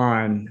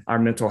on our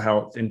mental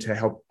health, and to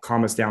help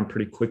calm us down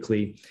pretty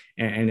quickly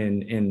and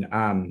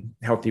in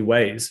healthy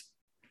ways.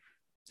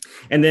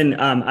 And then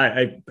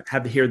I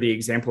have here the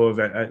example of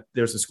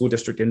there's a school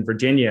district in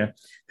Virginia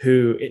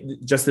who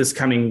just this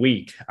coming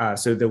week,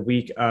 so the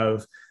week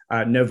of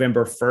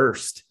November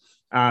 1st,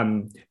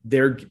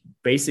 they're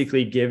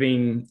basically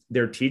giving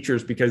their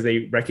teachers, because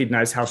they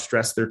recognize how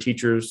stressed their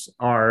teachers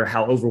are,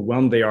 how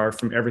overwhelmed they are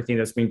from everything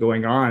that's been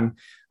going on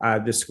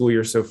this school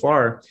year so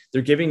far.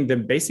 They're giving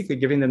them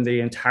the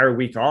entire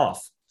week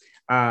off.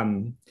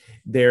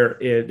 They're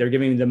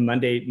giving them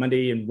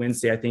Monday and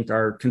Wednesday, I think,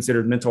 are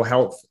considered mental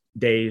health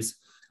days.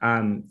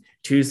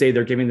 Tuesday,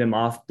 they're giving them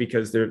off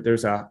because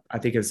there's I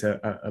think it's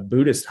a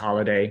Buddhist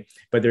holiday,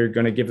 but they're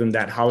going to give them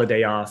that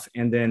holiday off.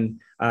 And then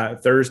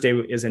Thursday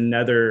is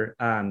another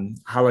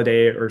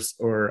holiday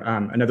or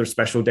another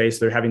special day. So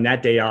they're having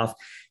that day off.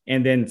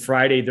 And then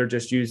Friday, they're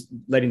just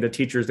letting the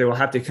teachers, they will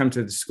have to come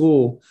to the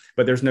school,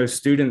 but there's no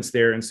students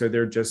there. And so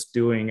they're just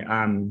doing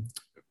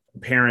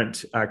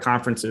parent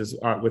conferences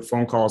with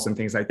phone calls and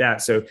things like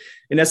that. So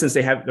in essence,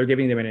 they're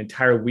giving them an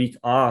entire week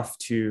off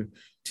to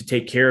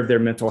take care of their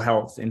mental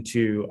health and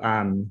to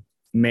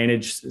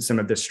manage some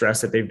of the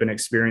stress that they've been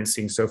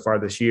experiencing so far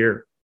this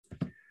year.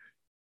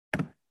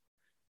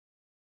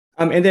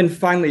 And then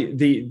finally,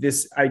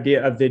 this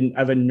idea of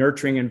a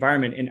nurturing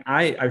environment. And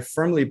I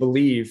firmly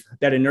believe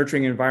that a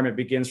nurturing environment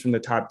begins from the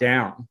top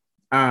down.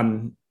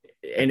 So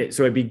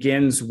it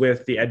begins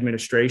with the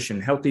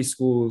administration. Healthy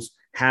schools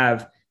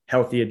have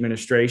healthy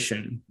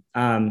administration.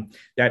 That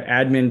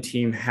admin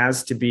team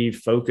has to be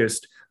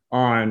focused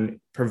on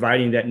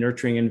providing that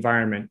nurturing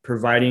environment,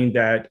 providing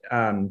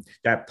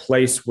that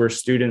place where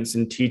students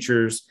and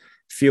teachers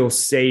feel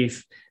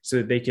safe, so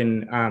that they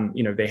can,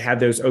 they have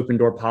those open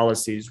door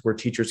policies where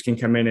teachers can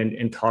come in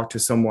and talk to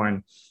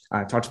someone,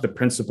 talk to the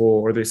principal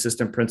or the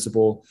assistant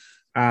principal,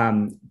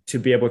 to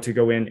be able to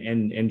go in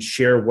and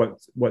share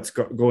what's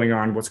going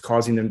on, what's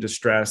causing them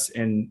distress,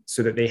 and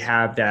so that they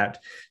have that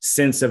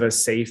sense of a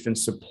safe and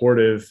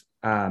supportive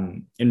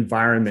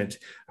environment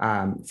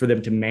for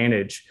them to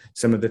manage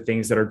some of the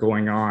things that are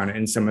going on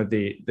and some of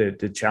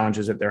the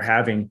challenges that they're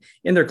having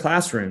in their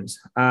classrooms.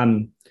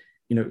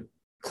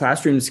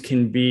 Classrooms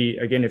can be,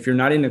 again, if you're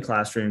not in a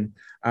classroom,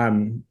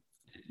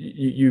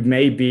 you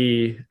may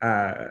be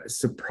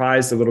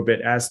surprised a little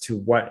bit as to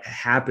what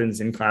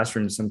happens in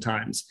classrooms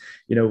sometimes.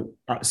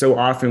 So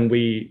often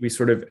we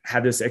sort of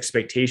have this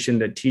expectation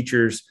that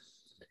teachers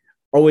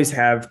always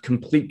have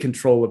complete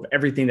control of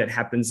everything that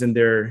happens in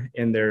their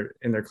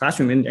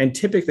classroom, and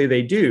typically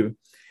they do.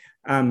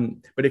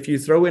 But if you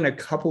throw in a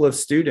couple of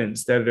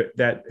students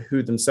that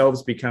who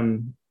themselves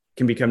can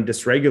become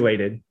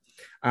dysregulated,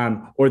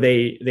 or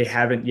they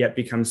haven't yet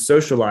become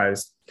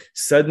socialized,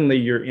 suddenly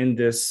you're in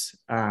this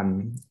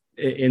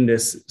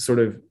sort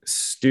of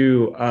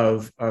stew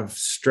of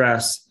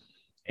stress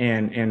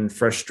and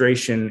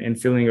frustration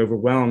and feeling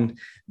overwhelmed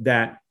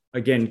that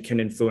again can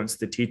influence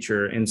the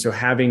teacher. And so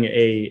having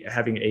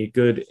a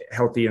good,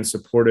 healthy, and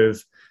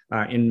supportive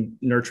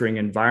nurturing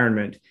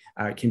environment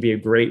can be a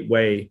great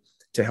way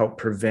to help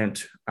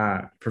prevent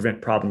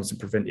problems and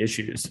prevent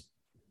issues.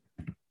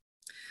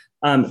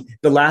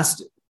 The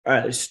last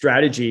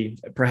strategy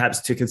perhaps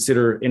to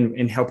consider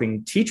in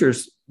helping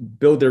teachers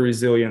build their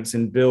resilience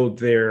and build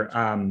their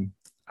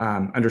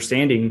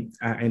understanding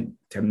and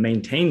to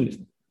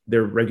maintain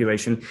their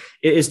regulation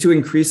is to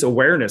increase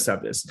awareness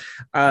of this.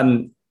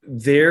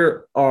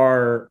 There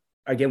are,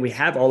 again, we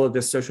have all of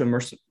this social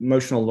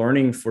emotional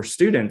learning for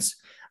students.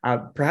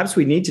 Perhaps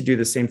we need to do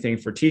the same thing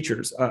for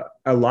teachers.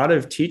 A lot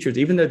of teachers,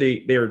 even though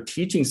they are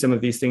teaching some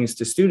of these things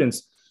to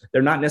students,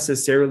 they're not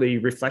necessarily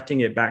reflecting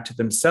it back to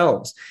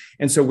themselves.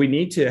 And so we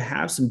need to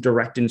have some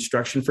direct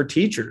instruction for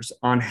teachers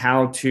on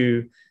how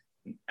to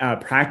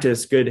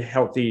practice good,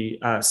 healthy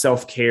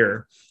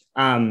self-care.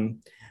 To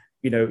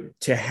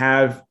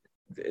have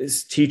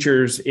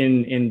teachers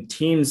in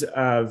teams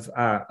of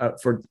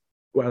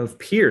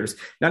peers,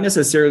 not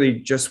necessarily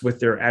just with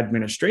their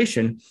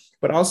administration,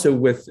 but also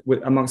with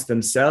amongst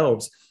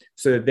themselves,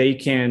 so that they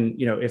can,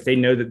 if they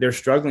know that they're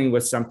struggling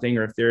with something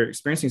or if they're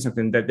experiencing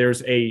something, that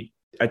there's a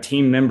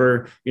team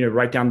member,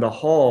 right down the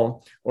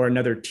hall, or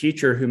another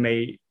teacher who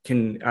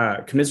can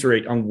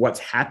commiserate on what's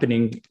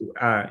happening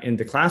in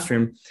the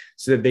classroom,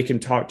 so that they can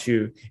talk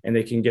to and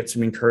they can get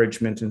some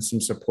encouragement and some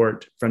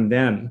support from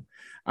them.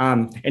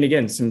 And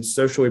again, some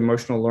social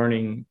emotional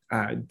learning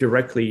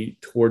directly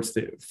for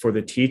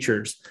the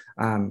teachers.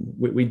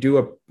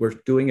 We're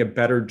doing a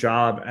better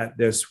job at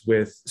this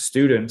with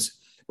students,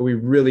 but we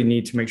really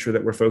need to make sure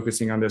that we're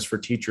focusing on this for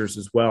teachers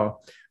as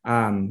well.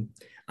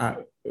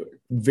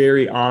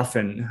 Very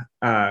often,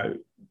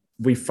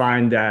 we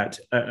find that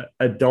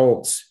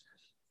adults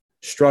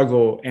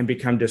struggle and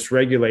become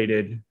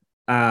dysregulated,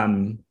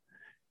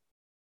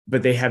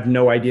 but they have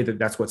no idea that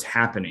that's what's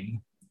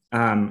happening.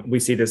 We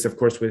see this, of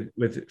course,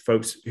 with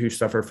folks who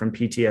suffer from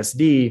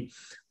PTSD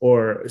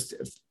or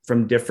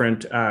from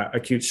different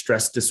acute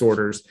stress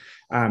disorders.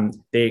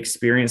 They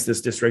experience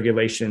this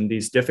dysregulation,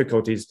 these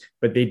difficulties,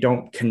 but they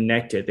don't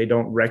connect it. They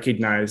don't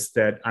recognize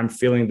that I'm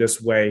feeling this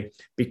way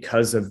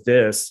because of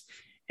this.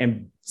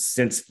 And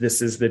since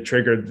this is the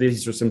trigger,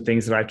 these are some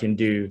things that I can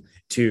do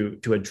to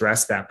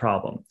address that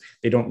problem.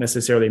 They don't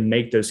necessarily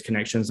make those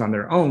connections on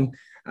their own,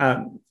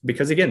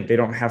 because again, they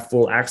don't have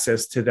full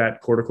access to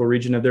that cortical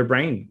region of their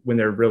brain when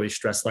they're really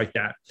stressed like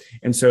that.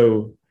 And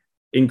so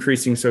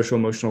increasing social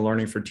emotional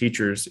learning for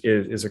teachers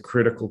is a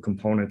critical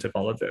component of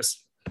all of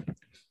this.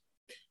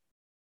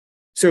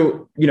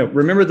 So,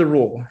 remember the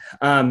rule.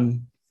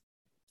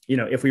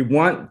 If we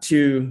want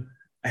to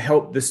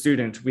help the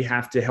student, we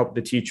have to help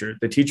the teacher.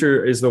 The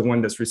teacher is the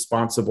one that's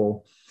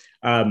responsible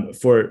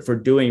for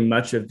doing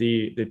much of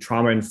the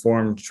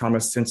trauma-informed,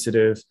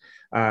 trauma-sensitive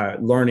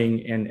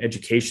learning and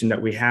education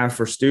that we have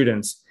for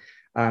students.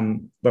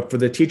 But for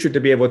the teacher to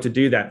be able to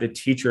do that, the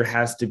teacher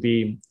has to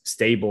be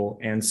stable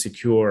and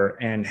secure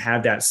and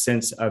have that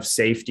sense of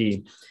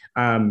safety.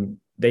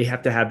 They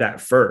have to have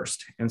that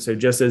first. And so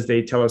just as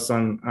they tell us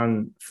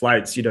on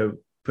flights,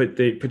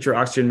 put your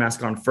oxygen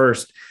mask on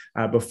first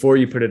before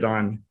you put it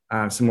on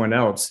someone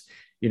else.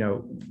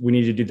 We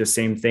need to do the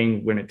same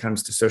thing when it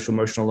comes to social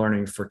emotional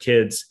learning for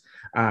kids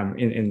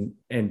and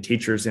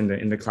teachers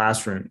in the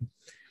classroom.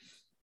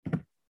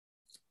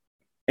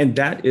 And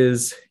that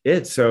is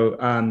it. So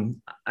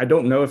I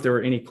don't know if there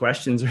were any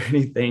questions or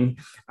anything,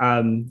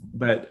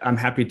 but I'm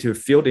happy to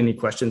field any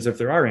questions if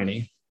there are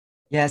any.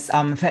 Yes,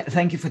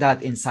 thank you for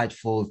that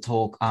insightful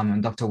talk,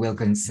 Dr.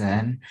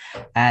 Wilkinson.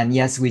 And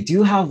yes, we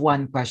do have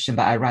one question,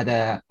 but I'd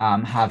rather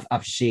have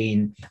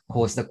Afshin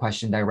pose the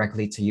question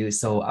directly to you.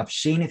 So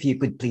Afshin, if you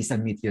could please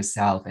unmute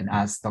yourself and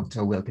ask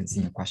Dr.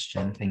 Wilkinson your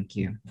question. Thank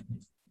you.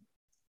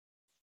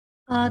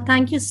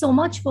 Thank you so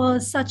much for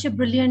such a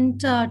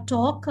brilliant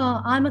talk.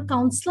 I'm a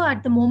counselor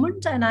at the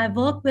moment, and I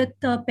work with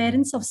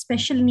parents of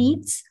special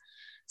needs.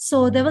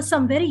 So there were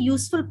some very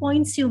useful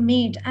points you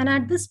made. And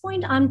at this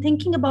point, I'm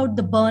thinking about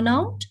the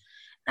burnout.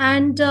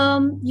 And,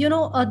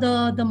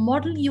 the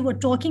model you were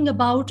talking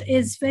about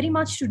is very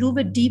much to do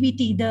with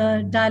DBT,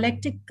 the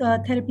dialectic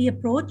therapy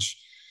approach.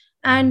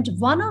 And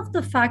one of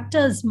the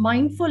factors,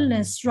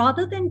 mindfulness,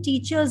 rather than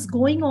teachers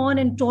going on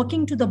and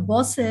talking to the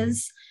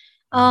bosses,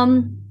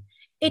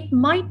 it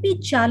might be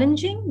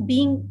challenging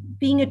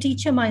being a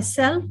teacher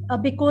myself,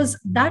 because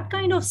that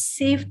kind of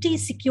safety,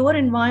 secure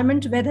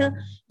environment, whether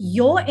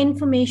your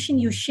information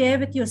you share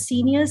with your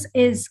seniors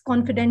is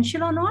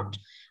confidential or not,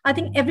 I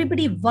think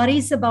everybody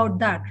worries about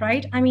that,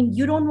 right? I mean,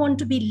 you don't want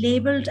to be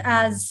labeled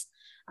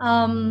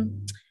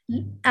um,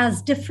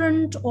 as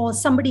different or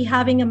somebody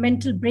having a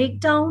mental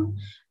breakdown.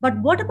 But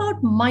what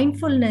about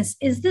mindfulness?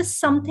 Is this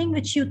something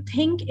which you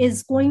think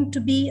is going to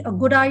be a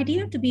good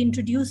idea to be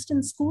introduced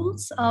in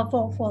schools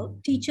for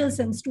teachers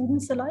and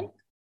students alike?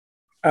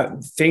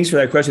 Thanks for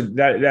that question.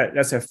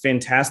 That's a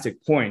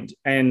fantastic point.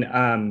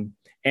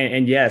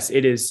 And yes,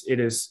 it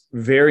is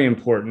very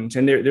important.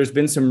 And there's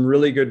been some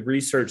really good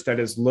research that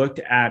has looked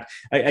at,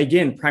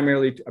 again,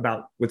 primarily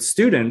about with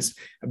students,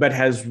 but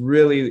has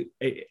really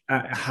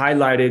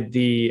highlighted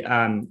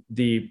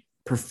the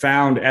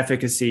profound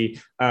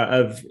efficacy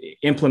of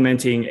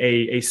implementing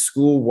a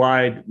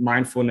school-wide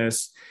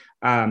mindfulness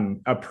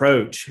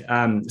approach.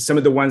 Some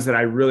of the ones that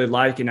I really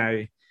like,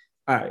 and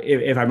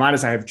if I'm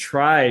honest, I have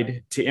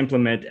tried to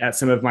implement at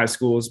some of my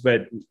schools,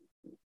 but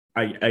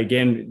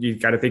again,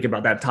 you've got to think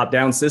about that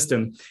top-down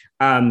system.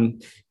 Are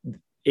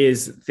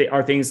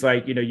things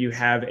like, you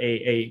have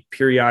a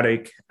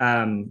periodic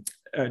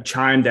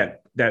chime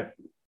that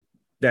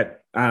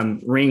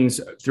rings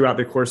throughout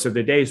the course of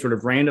the day, sort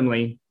of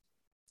randomly.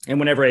 And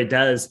whenever it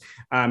does,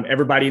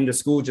 everybody in the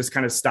school just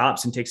kind of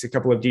stops and takes a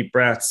couple of deep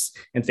breaths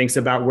and thinks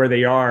about where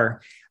they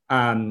are.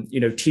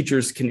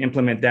 Teachers can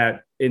implement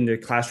that in the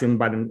classroom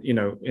by them,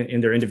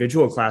 in their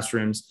individual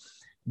classrooms,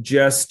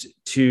 just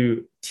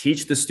to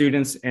teach the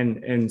students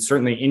and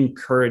certainly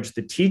encourage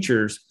the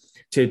teachers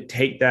to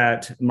take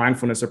that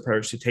mindfulness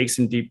approach, to take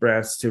some deep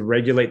breaths, to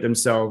regulate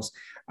themselves.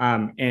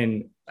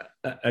 And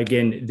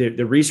again,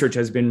 the research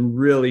has been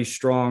really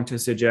strong to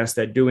suggest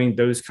that doing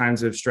those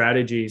kinds of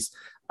strategies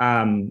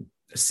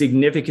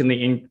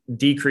significantly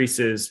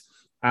decreases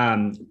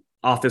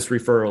office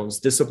referrals,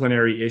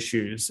 disciplinary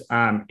issues,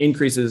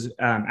 increases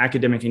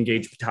academic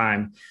engagement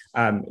time.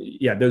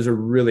 Those are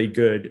really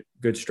good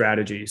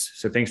strategies.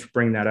 So thanks for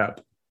bringing that up.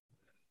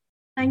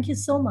 Thank you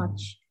so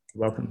much.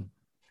 You're welcome.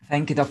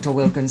 Thank you, Dr.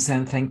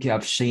 Wilkinson. Thank you,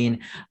 Afshin.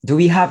 Do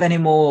we have any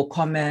more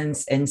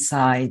comments,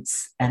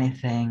 insights,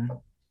 anything?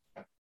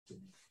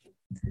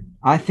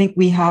 I think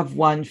we have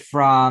one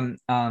from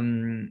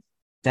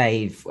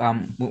Dave.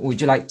 Would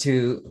you like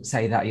to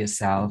say that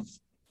yourself?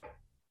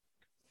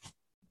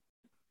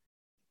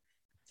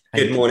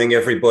 Good morning,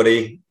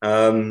 everybody.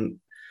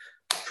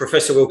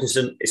 Professor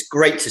Wilkinson, it's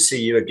great to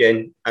see you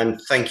again.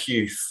 And thank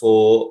you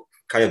for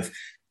kind of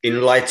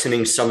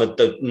enlightening some of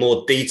the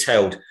more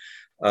detailed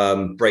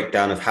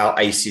breakdown of how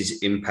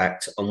ACEs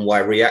impact and why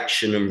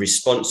reaction and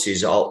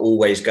responses are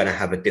always going to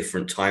have a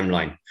different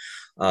timeline.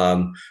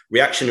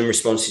 Reaction and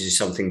responses is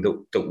something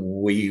that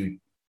we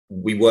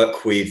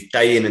work with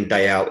day in and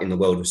day out in the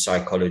world of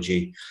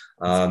psychology.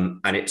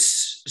 And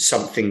it's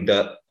something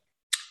that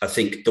I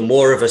think the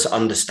more of us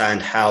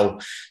understand how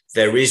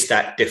there is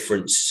that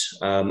difference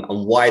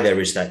and why there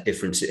is that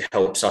difference, it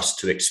helps us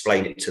to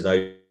explain it to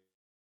those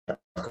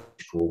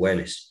psychological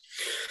awareness.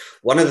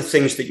 One of the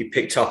things that you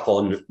picked up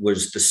on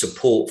was the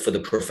support for the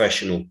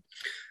professional.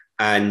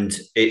 And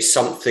it's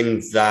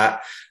something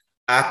that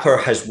APA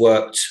has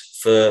worked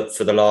for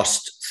the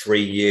last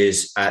 3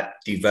 years at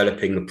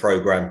developing the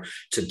program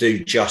to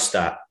do just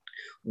that.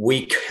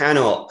 We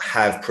cannot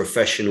have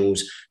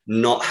professionals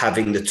not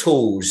having the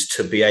tools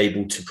to be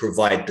able to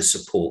provide the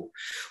support.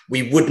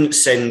 We wouldn't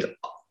send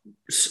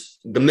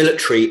the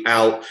military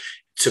out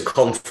to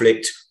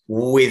conflict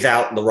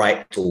without the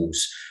right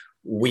tools.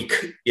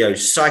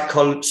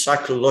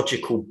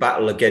 Psychological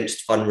battle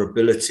against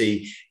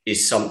vulnerability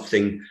is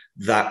something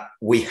that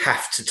we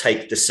have to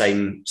take the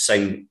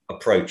same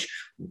approach.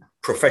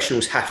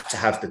 Professionals have to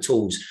have the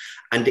tools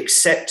and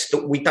accept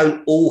that we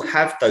don't all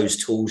have those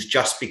tools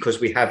just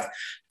because we have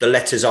the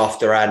letters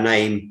after our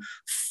name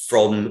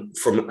from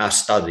our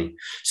study.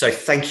 So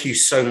thank you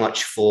so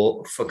much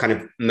for kind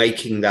of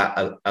making that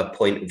a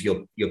point of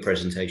your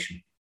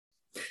presentation.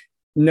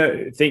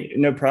 No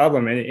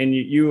problem. And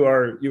you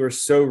are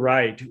so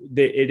right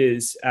that it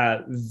is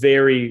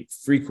very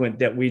frequent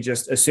that we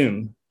just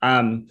assume.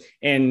 And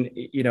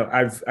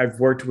I've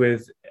worked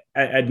with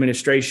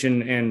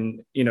administration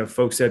and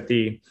folks at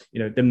the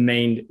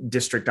main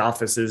district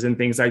offices and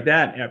things like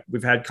that.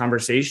 We've had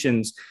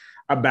conversations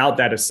about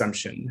that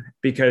assumption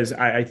because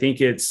I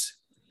think it's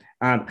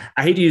I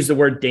hate to use the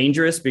word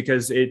dangerous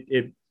because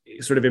it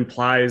sort of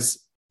implies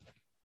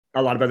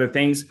a lot of other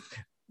things.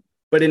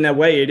 But in a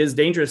way, it is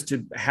dangerous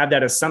to have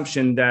that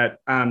assumption that,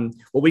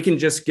 we can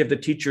just give the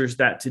teachers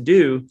that to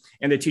do,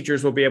 and the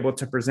teachers will be able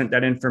to present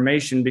that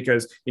information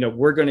because,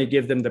 we're going to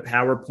give them the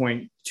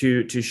PowerPoint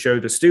to show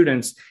the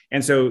students.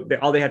 And so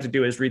all they have to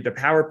do is read the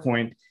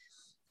PowerPoint.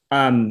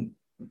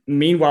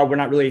 Meanwhile, we're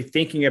not really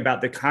thinking about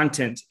the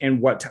content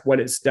and what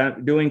it's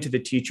doing to the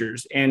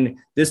teachers. And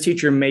this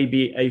teacher may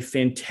be a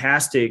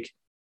fantastic,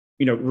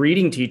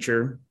 reading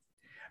teacher.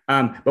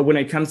 But when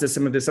it comes to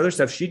some of this other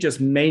stuff, she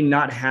just may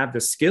not have the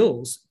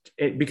skills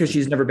because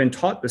she's never been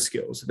taught the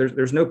skills.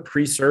 There's no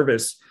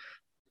pre-service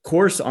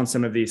course on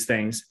some of these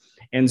things.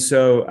 And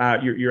so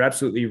you're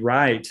absolutely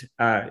right.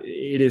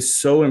 It is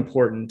so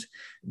important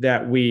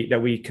that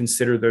we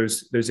consider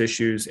those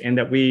issues, and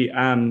that we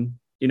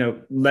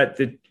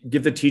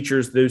give the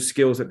teachers those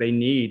skills that they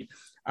need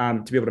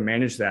to be able to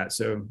manage that.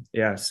 So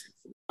yes.